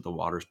notice that the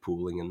water's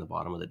pooling in the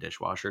bottom of the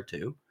dishwasher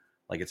too?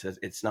 Like, it says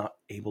it's not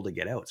able to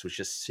get out. So it's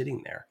just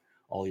sitting there.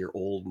 All your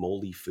old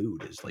moldy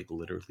food is like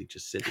literally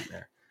just sitting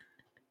there.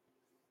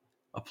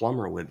 A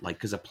plumber would, like,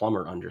 because a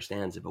plumber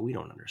understands it, but we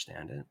don't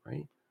understand it,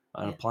 right?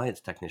 An appliance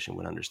technician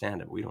would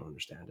understand it, but we don't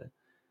understand it.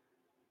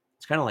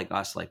 It's kind of like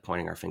us, like,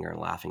 pointing our finger and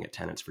laughing at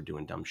tenants for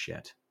doing dumb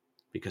shit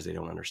because they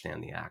don't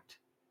understand the act.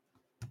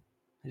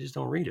 They just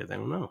don't read it. They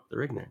don't know.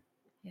 They're ignorant.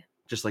 Yeah.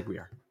 Just like we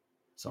are.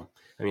 So,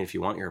 I mean, if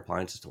you want your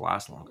appliances to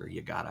last longer,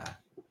 you gotta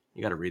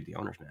read the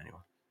owner's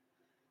manual,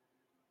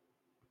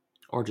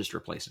 or just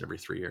replace it every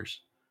 3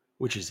 years,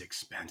 which is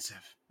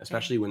expensive,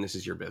 especially when this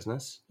is your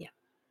business. Yeah.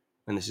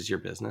 When this is your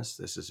business,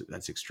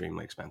 that's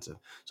extremely expensive.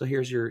 So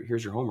here's your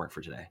homework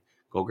for today.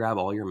 Go grab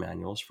all your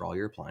manuals for all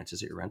your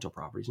appliances at your rental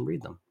properties and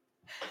read them.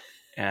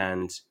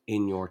 And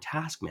in your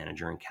task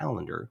manager and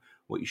calendar,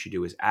 what you should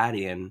do is add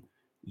in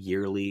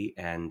yearly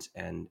and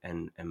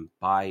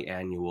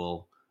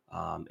biannual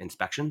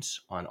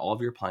inspections on all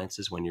of your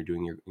appliances when you're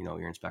doing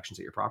your inspections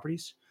at your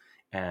properties,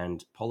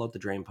 and pull out the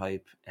drain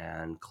pipe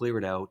and clear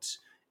it out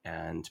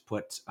and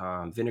put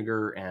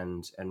vinegar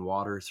and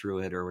water through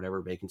it, or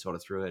whatever, baking soda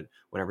through it,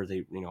 whatever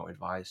they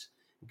advise.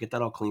 Get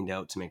that all cleaned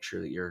out to make sure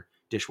that your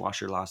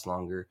dishwasher lasts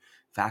longer.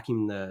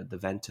 Vacuum the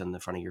vent in the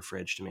front of your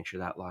fridge to make sure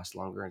that lasts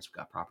longer and it's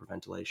got proper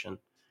ventilation.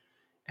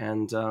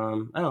 And I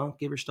don't know,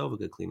 give your stove a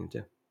good cleaning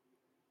too.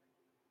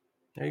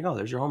 There you go.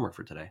 There's your homework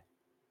for today.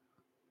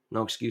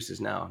 No excuses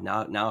now.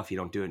 Now, if you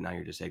don't do it, now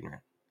you're just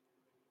ignorant.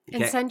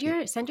 And send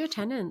your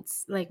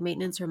tenants like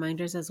maintenance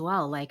reminders as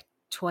well, like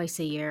twice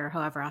a year,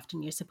 however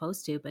often you're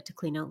supposed to, but to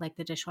clean out like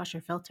the dishwasher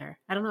filter.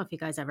 I don't know if you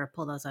guys ever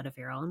pull those out of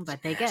your own,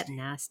 but they get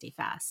nasty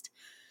fast.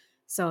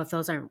 So if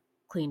those aren't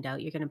cleaned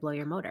out, you're going to blow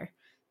your motor.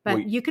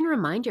 But you can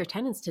remind your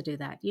tenants to do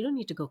that. You don't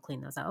need to go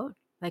clean those out.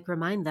 Like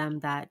remind them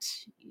that,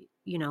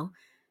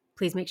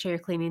 please make sure you're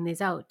cleaning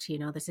these out.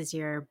 This is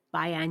your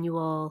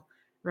biannual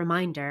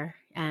reminder,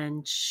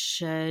 and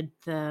should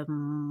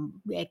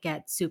it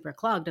get super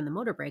clogged and the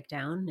motor break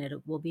down, it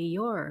will be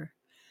your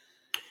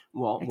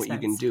expense. What you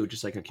can do,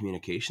 just like a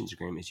communications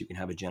agreement, is you can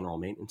have a general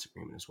maintenance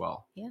agreement as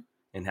well. Yeah.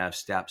 And have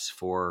steps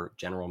for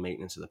general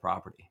maintenance of the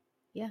property.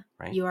 Yeah.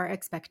 Right. You are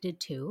expected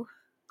to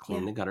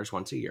clean the gutters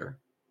once a year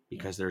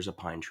because there's a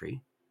pine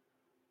tree.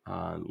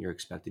 You're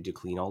expected to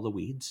clean all the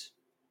weeds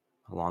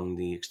along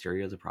the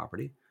exterior of the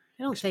property.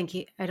 I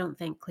don't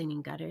think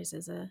cleaning gutters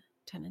is a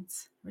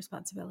tenant's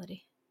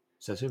responsibility.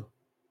 Says who?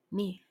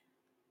 Me.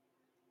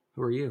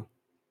 Who are you?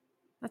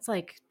 That's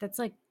like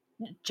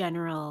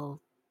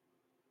general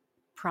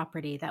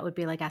property. That would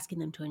be like asking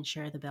them to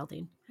insure the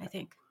building, I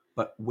think.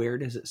 But where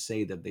does it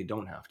say that they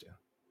don't have to?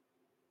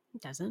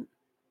 It doesn't.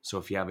 So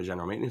if you have a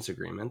general maintenance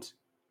agreement,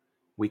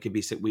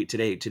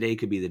 today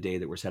could be the day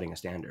that we're setting a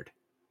standard.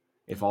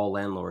 If all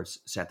landlords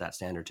set that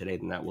standard today,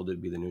 then that will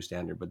be the new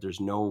standard. But it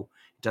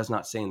does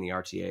not say in the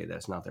RTA that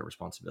it's not their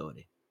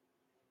responsibility.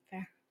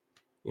 Fair.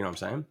 You know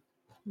what I'm saying?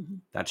 Mm-hmm.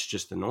 That's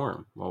just the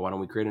norm. Well, why don't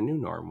we create a new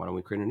norm? Why don't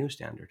we create a new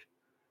standard?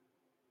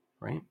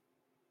 Right?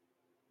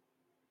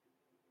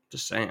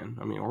 Just saying.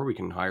 I mean, or we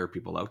can hire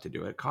people out to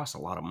do it. It costs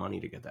a lot of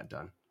money to get that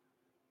done.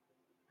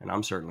 And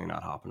I'm certainly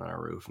not hopping on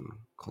our roof and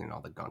cleaning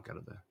all the gunk out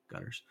of the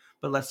gutters.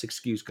 But let's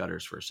excuse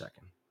gutters for a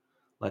second.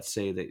 Let's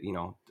say that,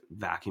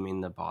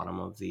 vacuuming the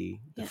bottom of the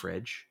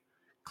fridge,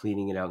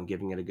 cleaning it out and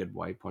giving it a good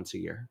wipe once a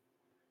year,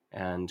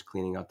 and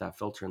cleaning out that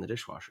filter in the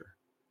dishwasher.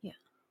 Yeah.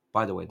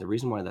 By the way, the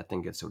reason why that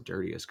thing gets so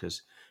dirty is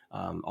because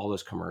all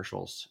those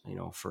commercials,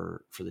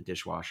 for the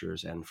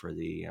dishwashers and for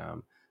the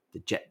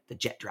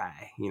jet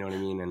dry, you know what I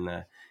mean, and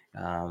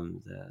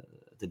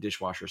the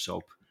dishwasher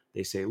soap.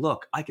 They say,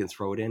 look, I can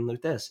throw it in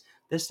like this.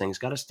 This thing's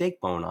got a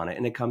steak bone on it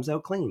and it comes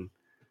out clean.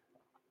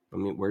 I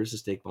mean, where does the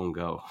steak bone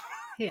go?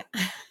 Yeah.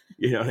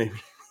 You know what I mean?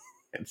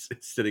 It's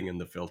sitting in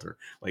the filter,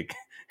 like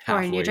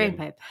halfway or in your drain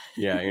pipe.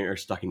 Yeah, or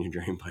stuck in your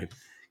drain pipe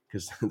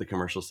because the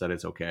commercial said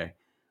it's okay.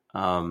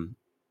 And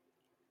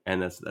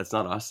that's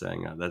not us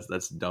saying that.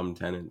 That's dumb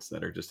tenants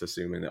that are just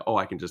assuming that,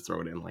 I can just throw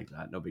it in like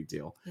that. No big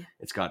deal. Yeah.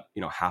 It's got,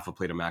 half a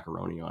plate of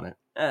macaroni on it.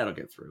 It'll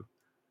get through.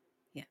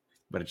 Yeah.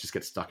 But it just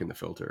gets stuck in the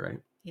filter,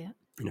 right? Yeah.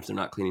 And if they're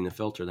not cleaning the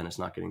filter, then it's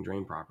not getting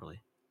drained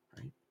properly,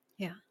 right?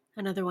 Yeah.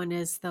 Another one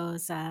is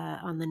those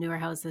on the newer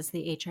houses,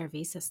 the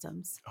HRV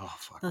systems. Oh,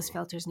 fuck. Those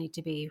filters need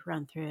to be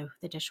run through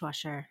the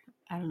dishwasher.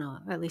 I don't know,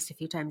 at least a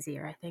few times a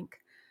year, I think.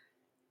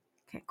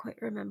 Can't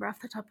quite remember off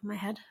the top of my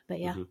head, but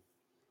yeah. Mm-hmm.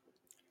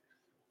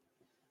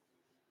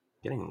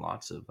 Getting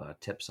lots of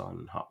tips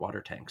on hot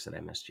water tanks that I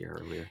missed here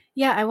earlier.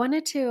 Yeah, I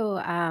wanted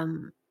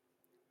to.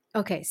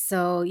 Okay,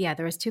 so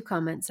there was 2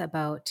 comments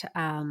about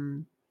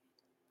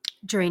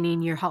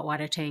draining your hot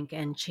water tank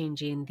and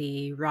changing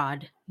the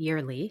rod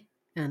yearly,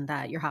 and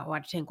that your hot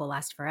water tank will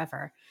last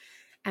forever.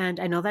 And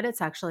I know that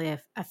it's actually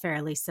a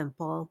fairly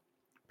simple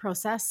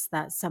process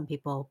that some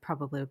people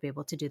probably would be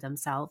able to do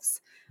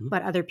themselves,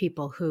 but other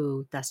people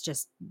who that's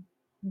just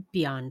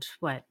beyond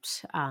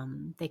what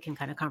they can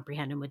kind of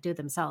comprehend and would do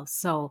themselves.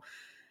 So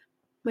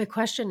my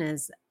question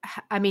is,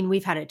 I mean,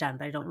 we've had it done,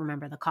 but I don't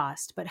remember the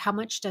cost, but how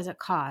much does it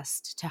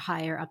cost to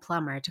hire a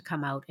plumber to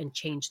come out and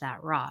change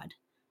that rod?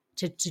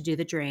 To do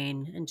the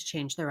drain and to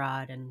change the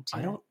rod and to...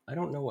 I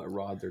don't know what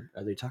rod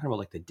are they talking about,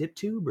 like the dip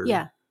tube, or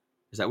yeah,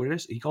 is that what it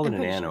is? He called it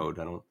an anode.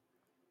 Sure.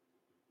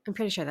 I'm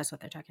pretty sure that's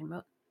what they're talking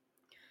about.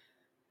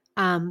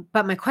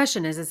 But my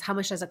question is how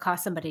much does it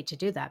cost somebody to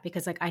do that?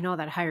 Because I know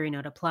that hiring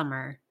out a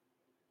plumber,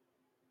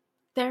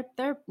 they're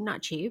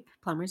not cheap.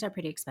 Plumbers are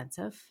pretty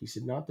expensive. He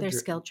said not the they're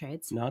skilled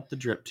trades. Not the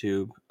drip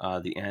tube,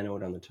 the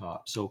anode on the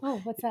top. So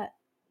what's that?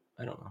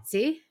 I don't know.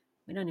 See,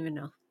 we don't even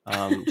know.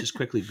 Just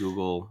quickly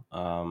Google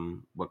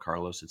what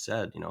Carlos had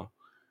said.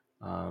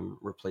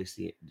 Replace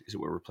the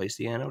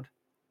anode?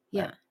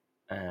 Yeah.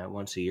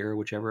 Once a year, or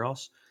whichever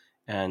else.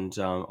 And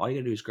all you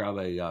gotta do is grab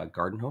a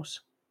garden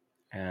hose,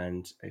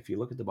 and if you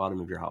look at the bottom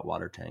of your hot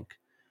water tank,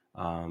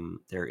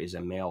 there is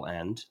a male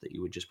end that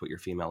you would just put your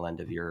female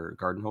end of your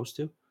garden hose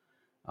to.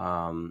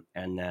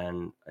 And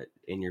then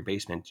in your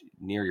basement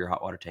near your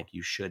hot water tank,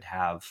 you should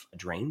have a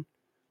drain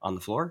on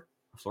the floor,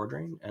 a floor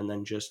drain, and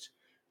then just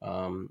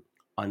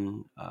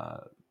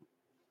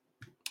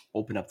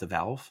open up the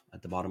valve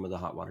at the bottom of the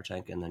hot water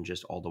tank, and then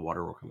just all the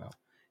water will come out.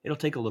 It'll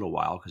take a little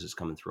while because it's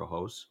coming through a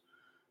hose,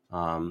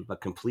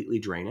 but completely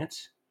drain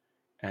it.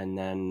 And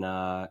then,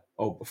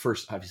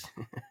 first, obviously,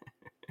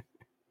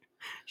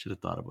 should have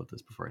thought about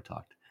this before I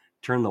talked.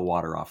 Turn the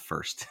water off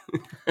first.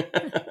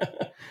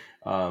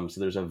 So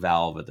there's a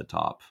valve at the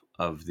top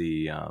of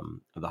the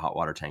hot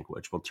water tank,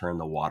 which will turn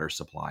the water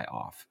supply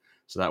off.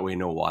 So that way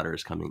no water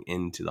is coming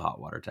into the hot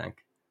water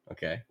tank.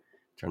 Okay.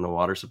 Turn the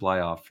water supply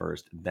off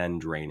first, then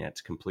drain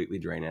it, completely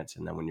drain it.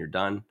 And then when you're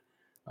done,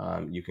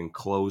 you can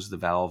close the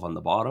valve on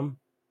the bottom,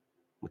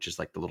 which is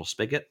like the little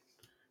spigot,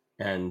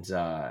 and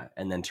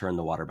then turn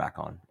the water back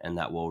on, and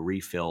that will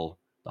refill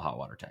the hot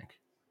water tank.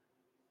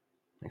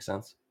 Make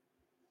sense?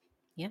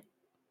 Yeah.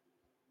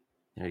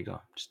 There you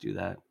go. Just do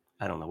that.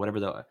 I don't know,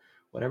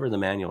 whatever the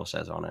manual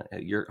says on it.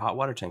 Your hot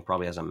water tank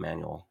probably has a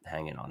manual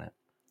hanging on it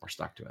or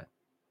stuck to it.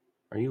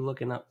 Are you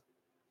looking up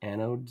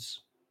anodes?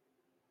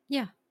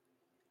 Yeah.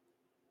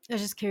 I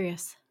was just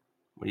curious.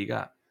 What do you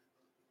got?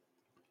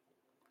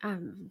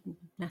 Nothing.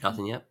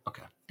 Nothing yet?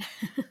 Okay.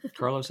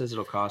 Carlos says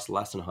it'll cost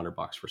less than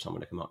 $100 for someone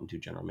to come out and do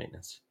general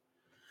maintenance.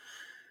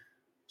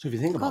 So if you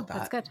think about that,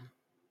 that's good.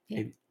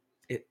 Yeah.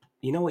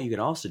 You know what you could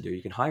also do?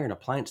 You can hire an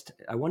appliance.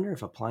 I wonder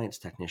if appliance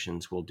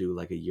technicians will do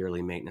like a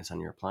yearly maintenance on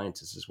your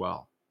appliances as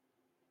well.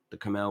 To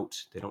come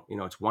out, they don't,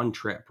 it's one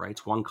trip, right?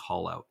 It's one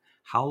call out.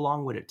 How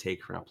long would it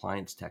take for an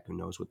appliance tech who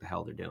knows what the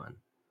hell they're doing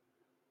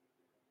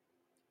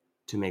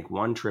to make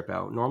one trip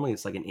out? Normally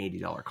it's like an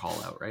 $80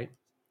 call out, right?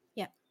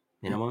 Yeah.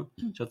 Minimum.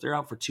 So if they're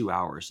out for 2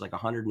 hours, like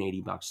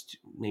 $180,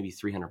 maybe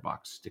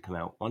 $300 to come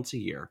out once a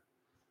year.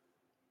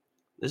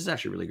 This is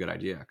actually a really good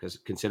idea because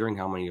considering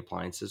how many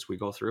appliances we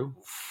go through,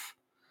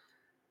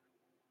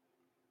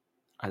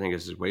 I think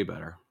this is way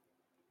better.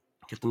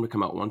 Get them to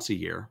come out once a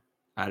year,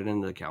 add it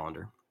into the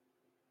calendar,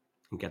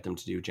 and get them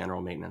to do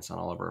general maintenance on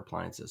all of our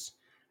appliances.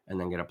 And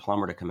then get a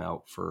plumber to come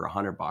out for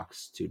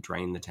 $100 to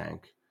drain the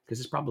tank. Because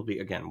it's probably,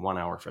 again, 1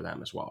 hour for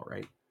them as well,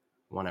 right?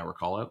 1 hour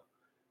call out.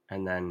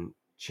 And then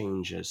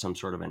change some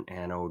sort of an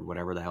anode,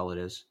 whatever the hell it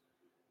is.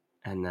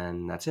 And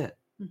then that's it.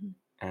 Mm-hmm.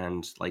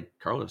 And like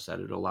Carlos said,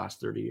 it'll last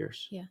 30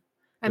 years. Yeah.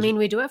 I mean,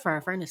 we do it for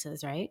our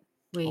furnaces, right?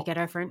 We get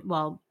our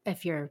well,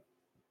 if you're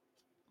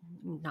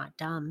not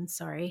dumb,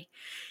 sorry,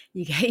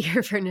 you get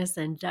your furnace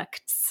and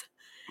ducts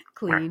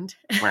cleaned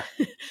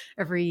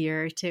every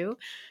year or two.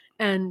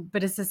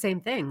 But it's the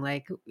same thing.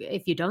 Like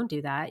if you don't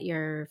do that,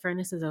 your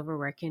furnace is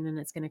overworking and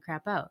it's going to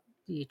crap out.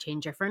 You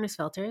change your furnace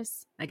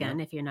filters again,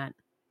 if you're not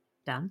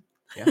dumb.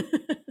 Yeah.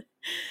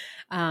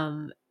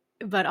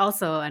 But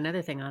also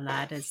another thing on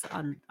that is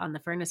on the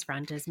furnace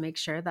front is make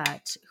sure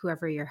that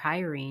whoever you're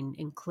hiring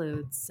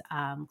includes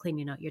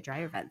cleaning out your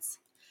dryer vents.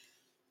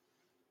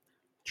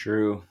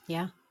 True.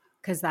 Yeah.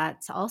 Because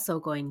that's also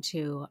going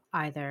to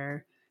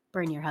either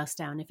burn your house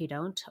down if you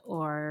don't,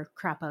 or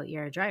crap out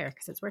your dryer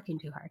because it's working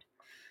too hard.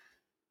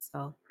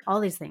 So all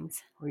these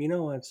things. Well, you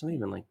know what? It's not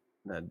even like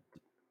that.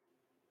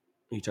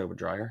 You talking about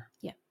dryer?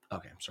 Yeah.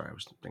 Okay. I'm sorry. I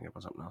was thinking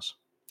about something else.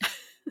 I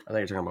thought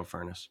you were talking about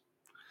furnace.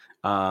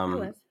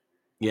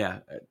 Yeah.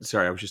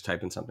 Sorry. I was just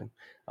typing something.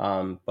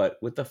 But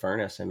with the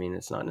furnace, I mean,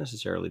 it's not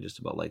necessarily just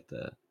about like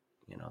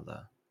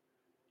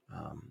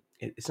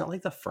it's not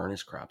like the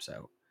furnace craps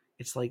out.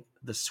 It's like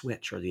the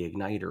switch or the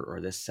igniter or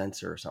this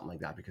sensor or something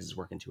like that because it's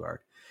working too hard.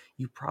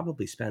 You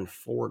probably spend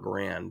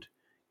 $4,000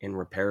 in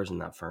repairs in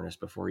that furnace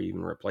before you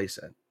even replace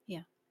it.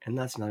 Yeah. And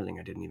that's another thing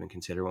I didn't even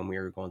consider when we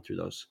were going through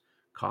those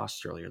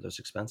costs earlier, those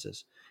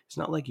expenses. It's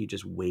not like you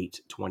just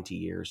wait 20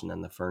 years and then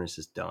the furnace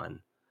is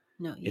done.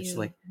 No, it's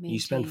like you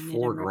spend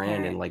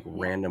 $4,000 in like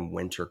random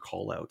winter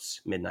call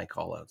outs, midnight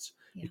call outs,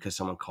 because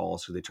someone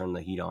calls so they turn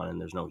the heat on and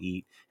there's no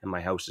heat and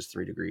my house is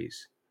 3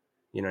 degrees.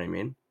 You know what I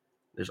mean?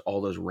 There's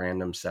all those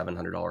random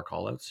 $700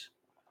 call outs.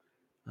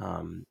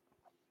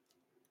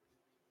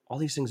 All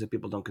these things that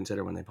people don't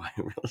consider when they buy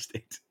real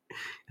estate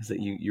is that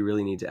you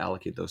really need to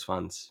allocate those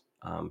funds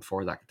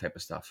for that type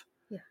of stuff.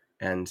 Yeah.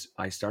 And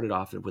I started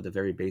off with a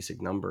very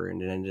basic number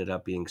and it ended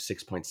up being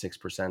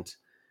 6.6%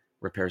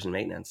 repairs and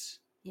maintenance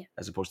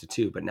as opposed to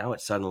 2. But now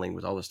it's suddenly,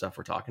 with all the stuff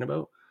we're talking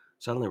about,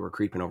 suddenly we're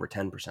creeping over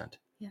 10%.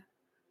 Yeah.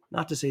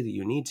 Not to say that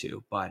you need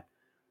to, but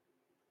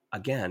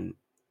again,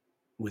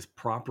 with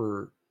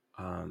proper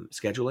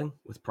scheduling,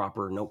 with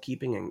proper note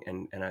keeping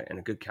and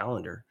a good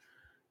calendar,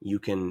 you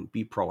can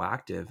be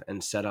proactive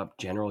and set up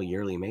general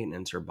yearly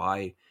maintenance or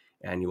buy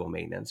annual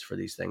maintenance for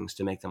these things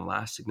to make them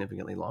last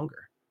significantly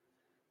longer,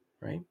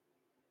 right?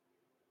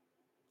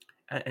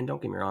 And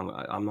don't get me wrong,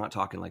 I'm not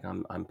talking like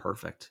I'm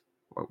perfect.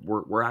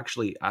 We're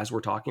actually, as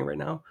we're talking right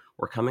now,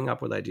 we're coming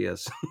up with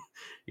ideas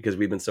because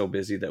we've been so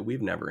busy that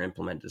we've never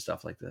implemented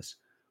stuff like this.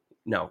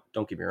 No,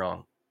 don't get me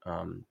wrong.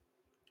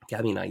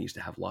 Gabby and I used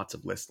to have lots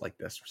of lists like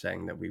this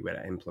saying that we would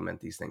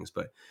implement these things.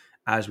 But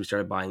as we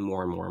started buying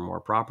more and more and more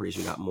properties,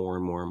 we got more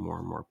and more and more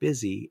and more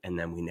busy, and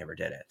then we never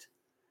did it.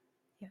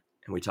 Yeah.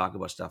 And we talk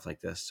about stuff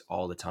like this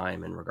all the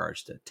time in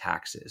regards to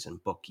taxes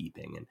and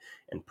bookkeeping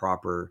and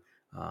proper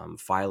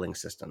filing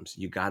systems.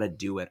 You got to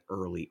do it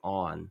early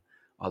on.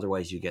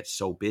 Otherwise, you get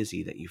so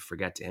busy that you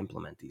forget to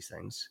implement these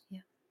things.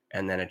 Yeah.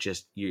 And then it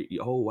just, you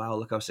oh, wow,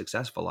 look how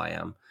successful I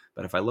am.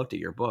 But if I looked at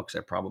your books,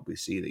 I'd probably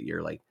see that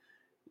you're like,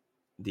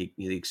 the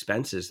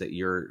expenses that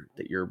you're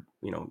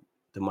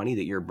the money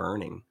that you're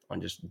burning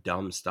on just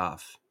dumb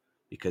stuff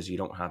because you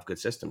don't have good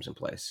systems in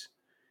place,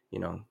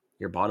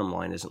 your bottom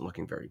line isn't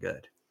looking very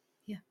good.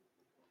 Yeah.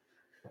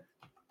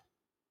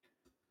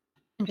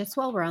 And just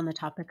while we're on the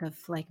topic of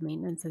like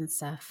maintenance and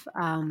stuff,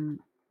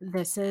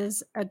 This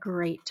is a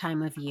great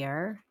time of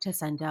year to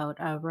send out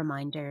a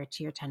reminder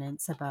to your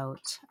tenants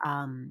about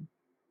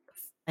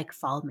like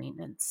fall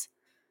maintenance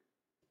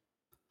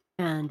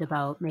and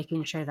about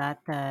making sure that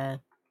the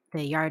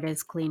yard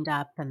is cleaned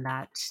up and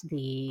that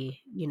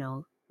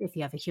if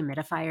you have a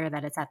humidifier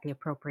that it's at the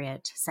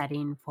appropriate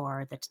setting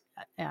for the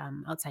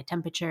outside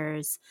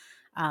temperatures,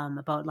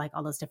 about like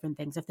all those different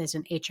things. If there's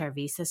an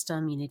HRV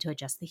system, you need to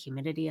adjust the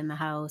humidity in the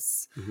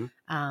house.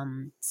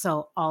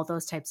 So all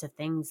those types of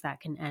things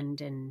that can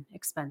end in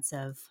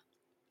expensive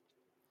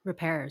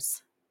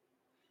repairs.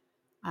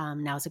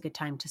 Now's a good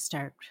time to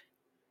start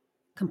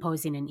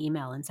composing an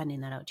email and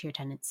sending that out to your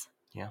tenants.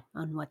 Yeah.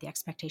 On what the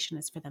expectation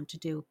is for them to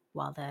do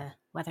while the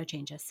weather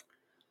changes.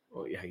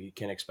 Well, yeah, you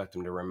can't expect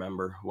them to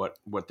remember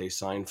what they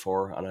signed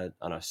for on a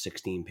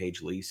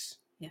 16-page lease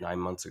 9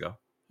 months ago.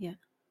 Yeah.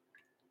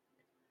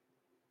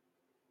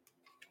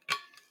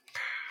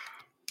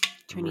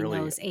 Turning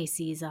those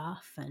ACs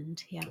off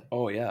and yeah.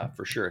 Oh yeah,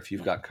 for sure. If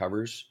you've got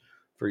covers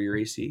for your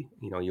AC,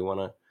 you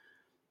want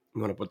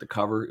to put the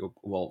cover,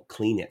 well,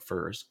 clean it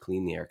first,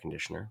 clean the air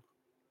conditioner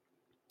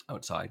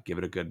outside, give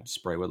it a good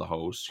spray with a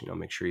hose,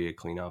 make sure you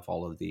clean off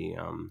all of the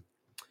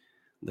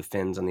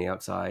fins on the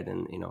outside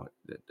and,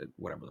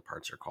 whatever the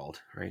parts are called,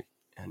 right?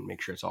 And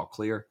make sure it's all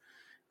clear.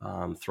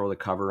 Throw the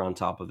cover on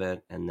top of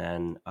it. And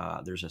then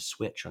there's a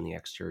switch on the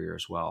exterior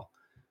as well.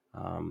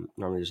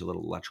 Normally there's a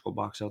little electrical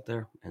box out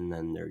there, and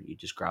then you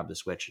just grab the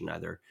switch and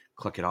either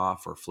click it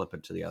off or flip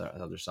it to the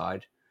other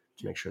side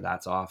to make sure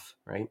that's off,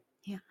 right?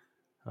 Yeah.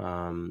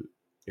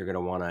 You're going to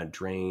want to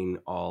drain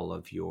all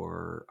of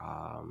your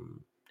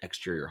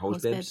exterior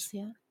hose bibs,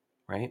 yeah.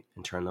 right?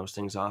 And turn those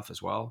things off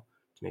as well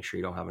to make sure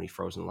you don't have any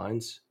frozen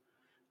lines.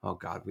 Oh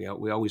God, we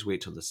always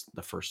wait till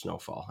the first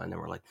snowfall, and then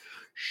we're like,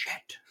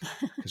 shit,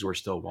 because we're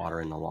still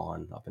watering the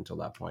lawn up until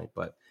that point.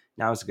 But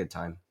now is a good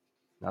time.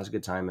 Now's a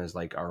good time as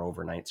like our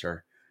overnights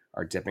are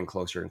dipping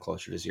closer and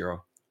closer to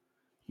zero.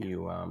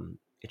 Yeah.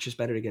 It's just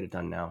better to get it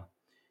done now.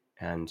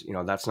 And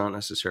that's not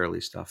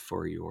necessarily stuff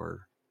for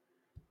your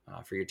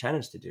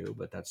tenants to do,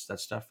 but that's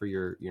stuff for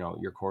your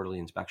quarterly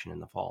inspection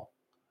in the fall,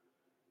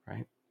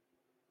 right?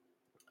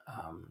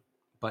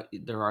 But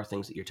there are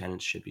things that your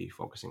tenants should be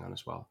focusing on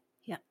as well.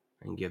 Yeah.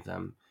 And give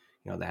them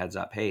the heads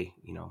up. Hey,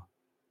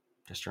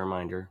 just a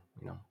reminder.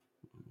 No,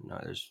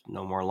 there's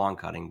no more lawn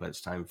cutting, but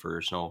it's time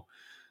for snow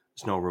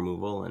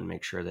removal, and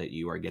make sure that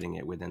you are getting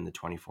it within the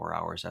 24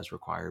 hours as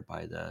required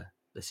by the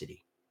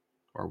city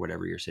or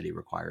whatever your city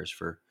requires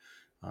for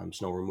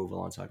snow removal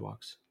on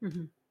sidewalks.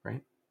 Mm-hmm.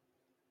 Right.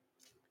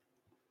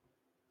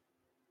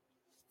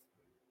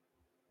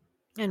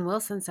 And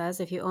Wilson says,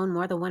 if you own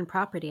more than one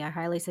property, I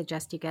highly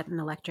suggest you get an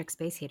electric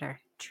space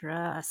heater.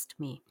 Trust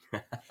me.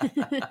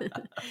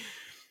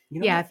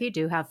 If you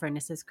do have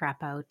furnaces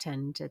crap out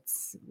and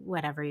it's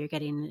whatever, you're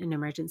getting an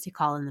emergency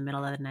call in the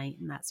middle of the night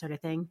and that sort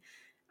of thing.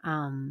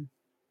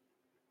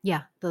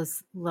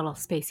 Those little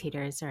space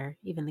heaters or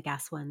even the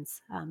gas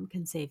ones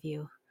can save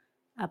you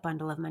a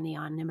bundle of money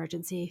on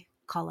emergency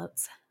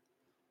call-outs.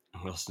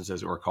 Wilson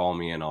says, or call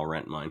me and I'll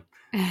rent mine.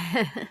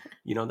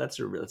 That's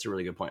a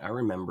really good point. I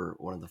remember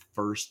one of the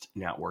first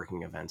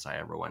networking events I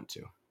ever went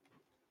to.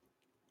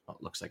 Oh,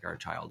 it looks like our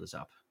child is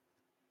up.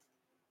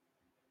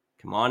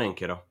 Come on in,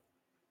 kiddo.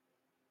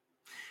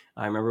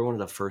 I remember one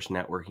of the first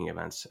networking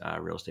events,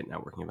 real estate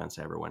networking events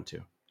I ever went to.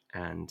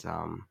 And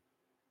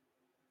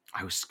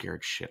I was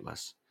scared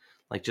shitless.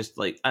 I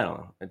don't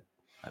know.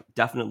 I'm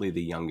definitely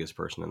the youngest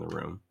person in the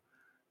room.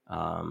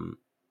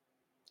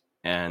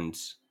 And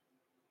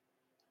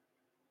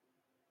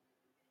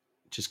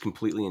just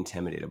completely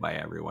intimidated by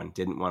everyone.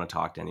 Didn't want to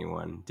talk to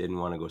anyone. Didn't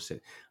want to go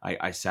sit.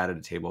 I sat at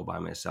a table by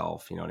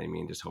myself, you know what I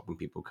mean? Just hoping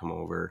people come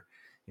over.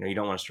 You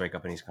don't want to strike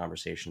up any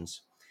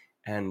conversations.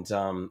 And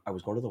I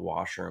was going to the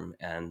washroom,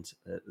 and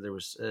there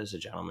was a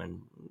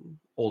gentleman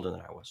older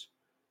than I was.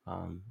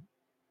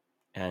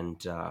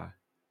 And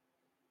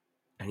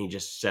he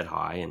just said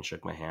hi and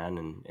shook my hand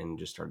and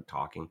just started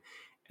talking.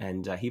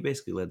 And he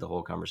basically led the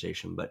whole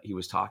conversation, but he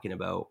was talking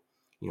about,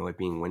 it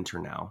being winter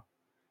now.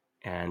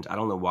 And I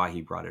don't know why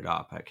he brought it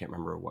up. I can't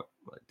remember what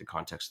the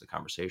context of the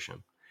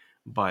conversation,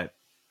 but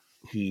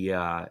he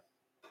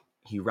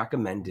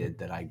recommended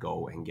that I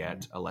go and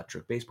get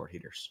electric baseboard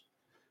heaters.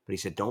 But he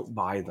said, don't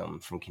buy them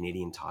from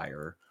Canadian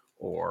Tire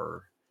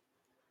or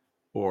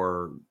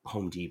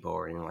Home Depot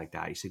or anything like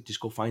that. He said,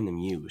 just go find them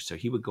used. So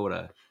he would go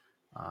to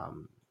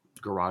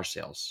garage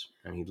sales,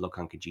 and he'd look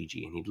on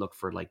Kijiji, and he'd look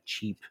for like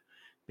cheap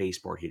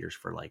baseboard heaters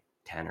for like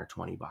 10 or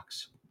 20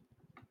 bucks.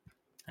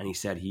 And he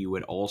said he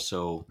would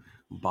also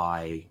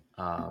buy,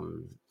 what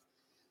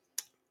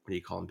do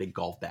you call them? Big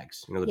golf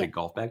bags. Big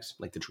golf bags,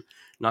 like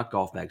not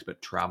golf bags,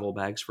 but travel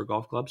bags for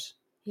golf clubs.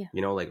 Yeah.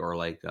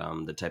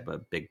 The type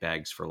of big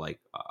bags for like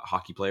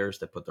hockey players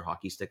that put their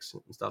hockey sticks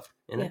and stuff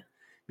in it,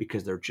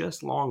 because they're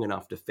just long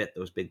enough to fit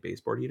those big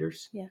baseboard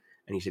heaters. Yeah.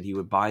 And he said he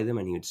would buy them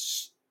and he would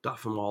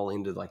stuff them all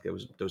into like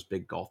those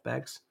big golf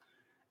bags.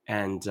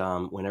 And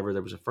whenever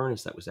there was a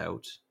furnace that was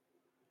out,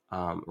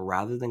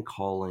 rather than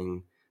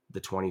calling the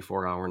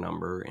 24-hour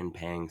number and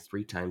paying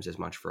 3 times as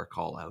much for a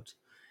call out,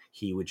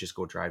 he would just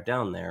go drive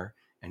down there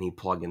and he'd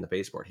plug in the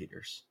baseboard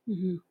heaters.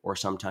 Mm-hmm. Or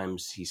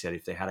sometimes he said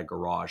if they had a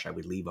garage, I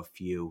would leave a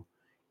few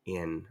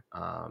in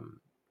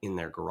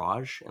their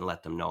garage and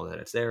let them know that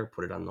it's there,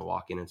 put it on the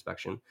walk-in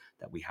inspection,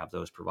 that we have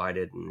those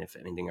provided, and if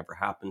anything ever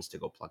happens, to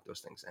go plug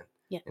those things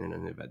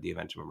in the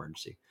event of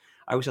emergency.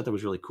 I always thought that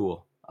was really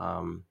cool.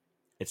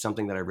 It's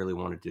something that I really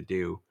wanted to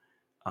do.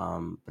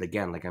 But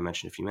again, like I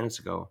mentioned a few minutes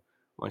ago,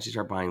 once you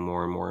start buying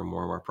more and more and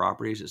more and more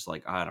properties, it's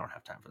like, I don't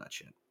have time for that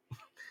shit.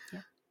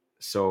 Yeah.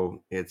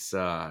 So it's,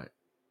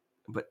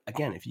 but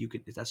again, if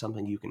that's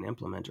something you can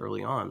implement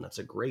early on, that's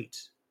a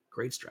great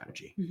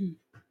strategy, Mm-hmm.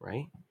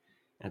 right?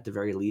 At the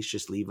very least,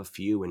 just leave a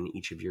few in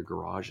each of your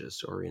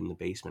garages or in the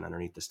basement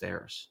underneath the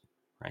stairs,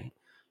 right?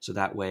 So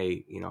that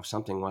way, if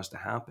something was to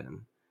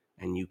happen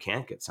and you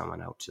can't get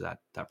someone out to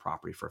that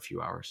property for a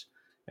few hours,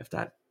 if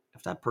that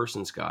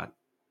person's got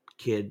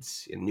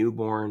kids, a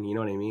newborn, you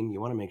know what I mean? You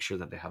want to make sure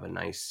that they have a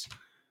nice,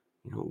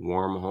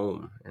 warm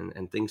home,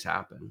 and things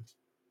happen.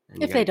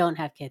 And If they don't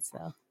have kids,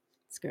 though,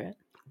 screw it.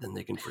 Then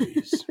they can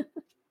freeze.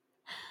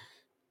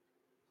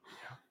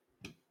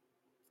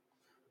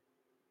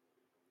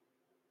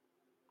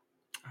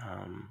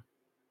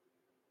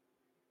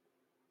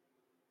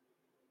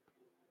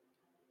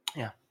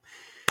 Yeah.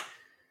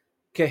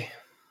 Okay.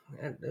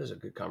 That was a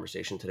good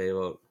conversation today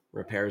about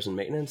repairs and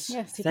maintenance.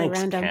 Yeah, super Thanks,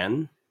 random.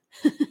 Ken.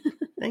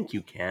 Thank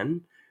you,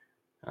 Ken.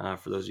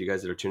 For those of you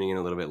guys that are tuning in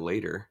a little bit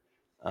later,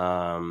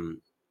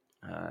 Ken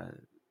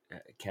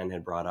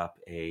had brought up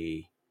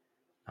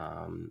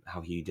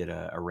how he did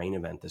a rain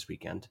event this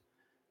weekend,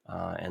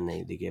 and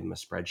they gave him a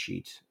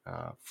spreadsheet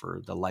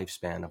for the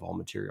lifespan of all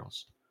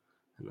materials,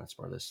 and that's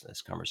where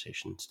this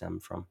conversation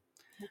stemmed from.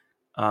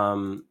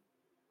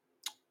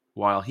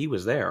 While he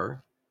was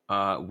there,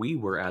 we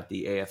were at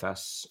the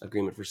AFS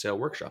Agreement for Sale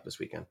workshop this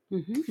weekend,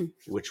 Mm-hmm.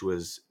 which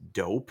was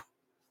dope.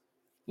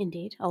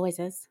 Indeed, always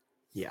is.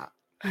 Yeah,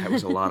 it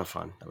was a lot of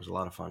fun. That was a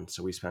lot of fun.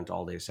 So we spent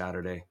all day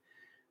Saturday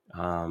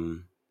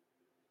talking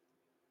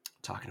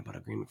about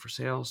agreement for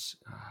sales.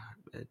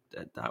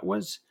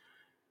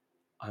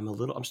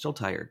 I'm still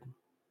tired.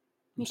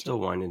 I'm still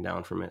winding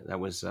down from it. That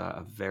was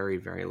a very,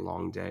 very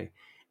long day.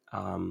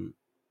 There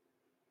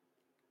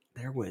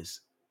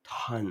was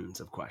tons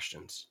of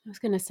questions. I was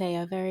going to say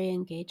a very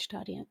engaged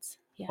audience.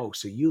 Yeah. Oh,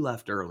 so you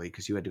left early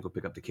because you had to go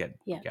pick up the kid.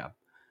 Yeah.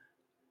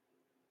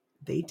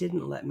 They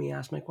didn't let me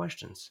ask my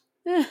questions.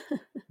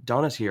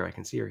 Donna's here. I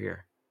can see her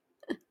here.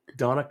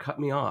 Donna cut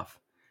me off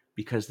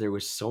because there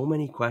was so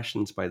many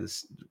questions by the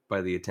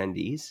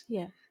attendees.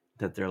 Yeah.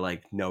 That they're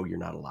like, no, you're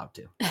not allowed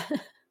to.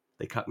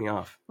 They cut me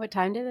off. What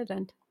time did it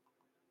end?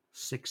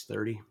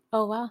 6:30.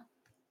 Oh, wow.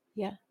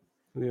 Yeah.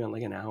 We went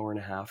like an hour and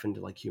a half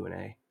into like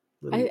Q&A.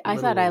 I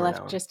thought I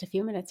left just a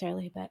few minutes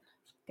early, but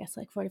I guess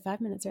like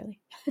 45 minutes early.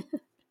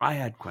 I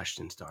had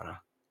questions, Donna.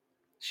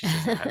 She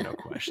says I had no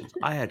questions.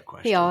 I had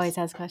questions. He always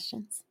has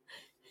questions.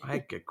 I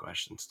had good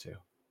questions too.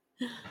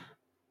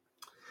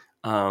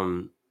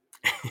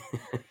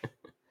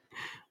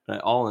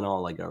 But all in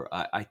all, like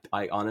I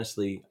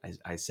honestly,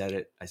 I said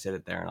it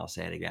there, and I'll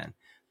say it again.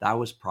 That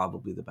was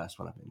probably the best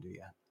one I've been to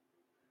yet.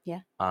 Yeah.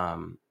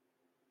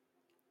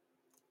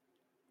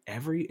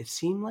 It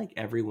seemed like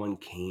everyone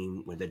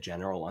came with a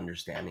general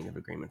understanding of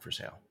agreement for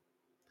sale.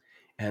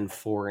 And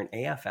for an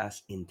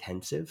AFS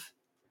intensive,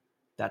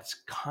 that's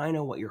kind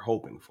of what you're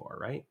hoping for,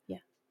 right? Yeah.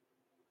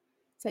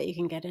 So you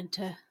can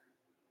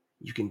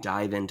you can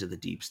dive into the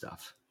deep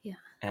stuff. Yeah.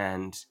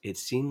 And it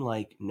seemed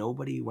like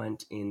nobody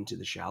went into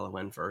the shallow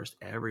end first.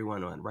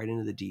 Everyone went right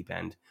into the deep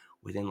end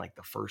within like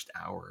the first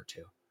hour or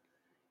two.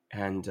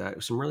 And it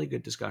was some really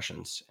good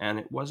discussions, and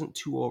it wasn't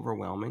too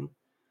overwhelming.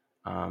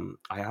 I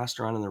asked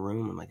around in the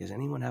room, I'm like, is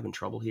anyone having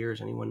trouble here?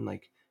 Is anyone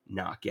like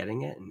not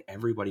getting it? And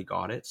everybody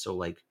got it. So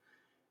like,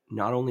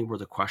 not only were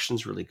the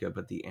questions really good,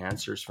 but the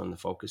answers from the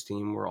focus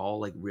team were all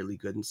like really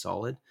good and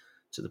solid,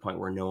 to the point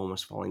where no one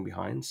was falling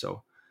behind.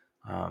 So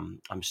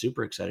I'm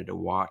super excited to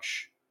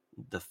watch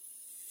the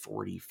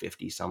 40,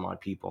 50 some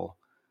odd people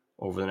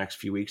over the next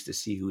few weeks to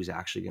see who's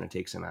actually going to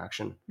take some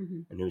action,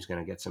 mm-hmm. and who's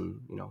going to get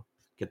some,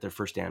 get their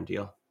first damn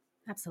deal.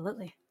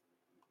 Absolutely.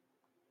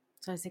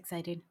 So I was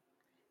excited.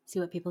 See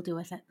what people do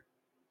with it.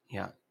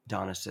 Yeah.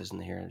 Donna says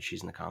in here,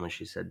 she's in the comments,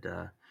 she said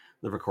the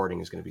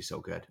recording is going to be so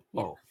good.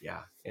 Yeah. Oh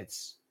yeah. It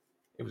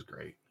was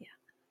great. Yeah.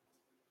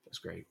 It was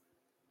great.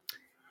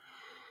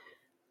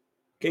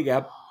 Okay,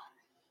 Gab.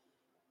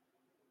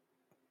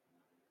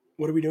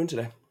 What are we doing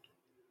today?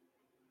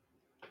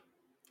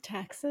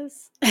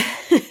 Taxes.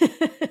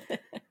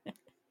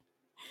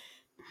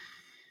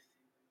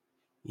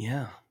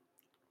 Yeah.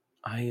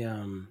 I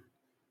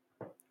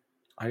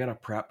got to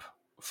prep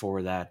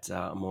for that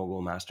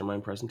Mogul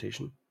Mastermind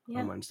presentation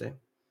on Wednesday.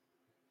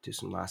 Do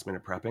some last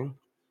minute prepping.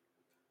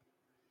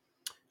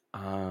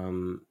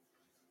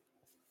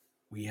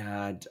 We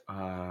had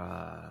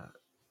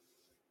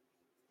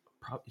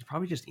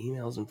probably just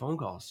emails and phone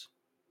calls,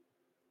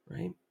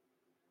 right?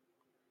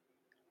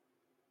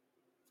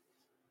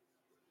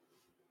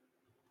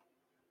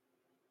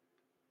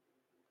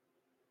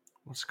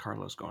 What's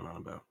Carlos going on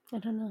about? I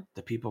don't know.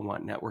 The people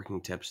want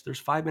networking tips. There's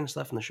 5 minutes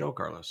left in the show,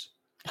 Carlos.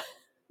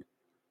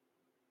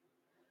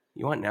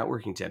 You want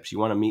networking tips. You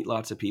want to meet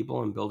lots of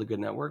people and build a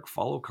good network?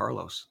 Follow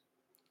Carlos.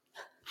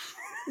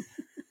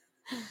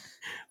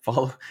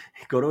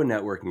 Go to a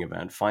networking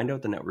event, find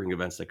out the networking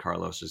events that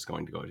Carlos is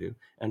going to go to,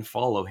 and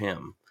follow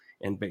him.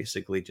 And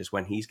basically, just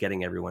when he's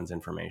getting everyone's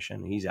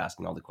information, he's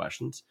asking all the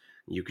questions,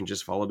 you can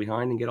just follow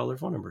behind and get all their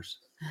phone numbers.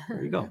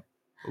 There you go.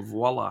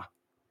 Voila.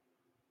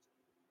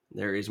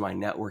 There is my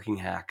networking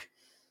hack.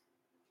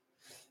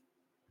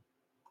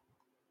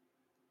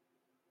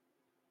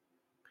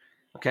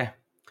 Okay.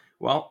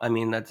 Well, I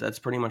mean, that's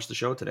pretty much the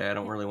show today. I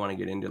don't really want to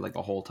get into like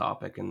a whole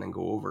topic and then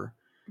go over.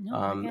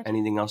 No,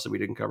 anything else that we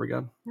didn't cover,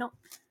 Gab? No.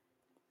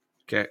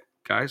 Okay,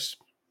 guys,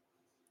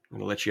 I'm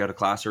going to let you out of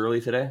class early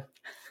today.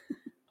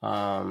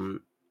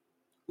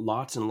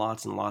 Lots and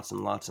lots and lots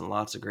and lots and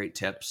lots of great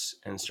tips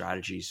and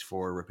strategies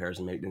for repairs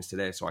and maintenance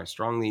today. So I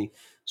strongly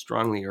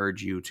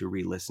urge you to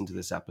re-listen to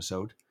this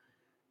episode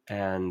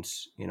and,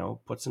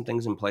 put some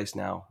things in place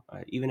now.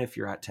 Even if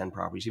you're at 10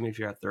 properties, even if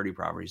you're at 30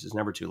 properties, it's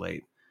never too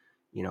late,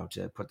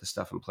 to put this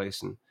stuff in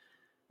place. And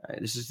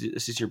this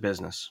is your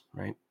business,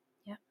 right?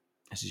 Yeah.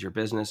 This is your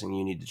business and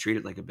you need to treat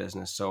it like a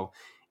business. So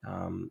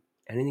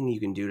anything you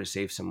can do to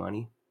save some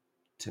money,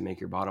 to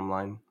make your bottom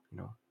line,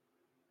 to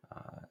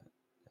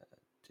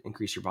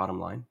increase your bottom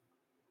line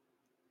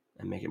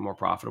and make it more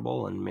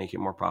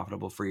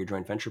profitable for your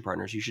joint venture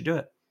partners, you should do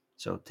it.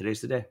 So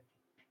today's the day.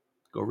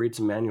 Go read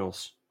some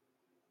manuals.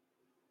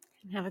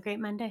 Have a great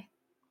Monday.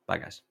 Bye,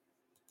 guys.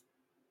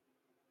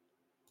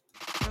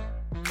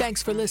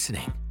 Thanks for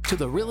listening to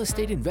the Real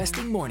Estate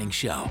Investing Morning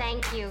Show.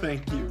 Thank you.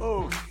 Thank you.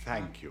 Oh,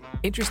 thank you.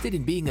 Interested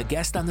in being a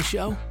guest on the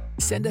show?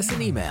 Send us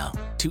an email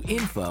to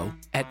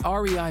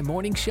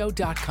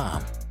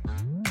info@reimorningshow.com.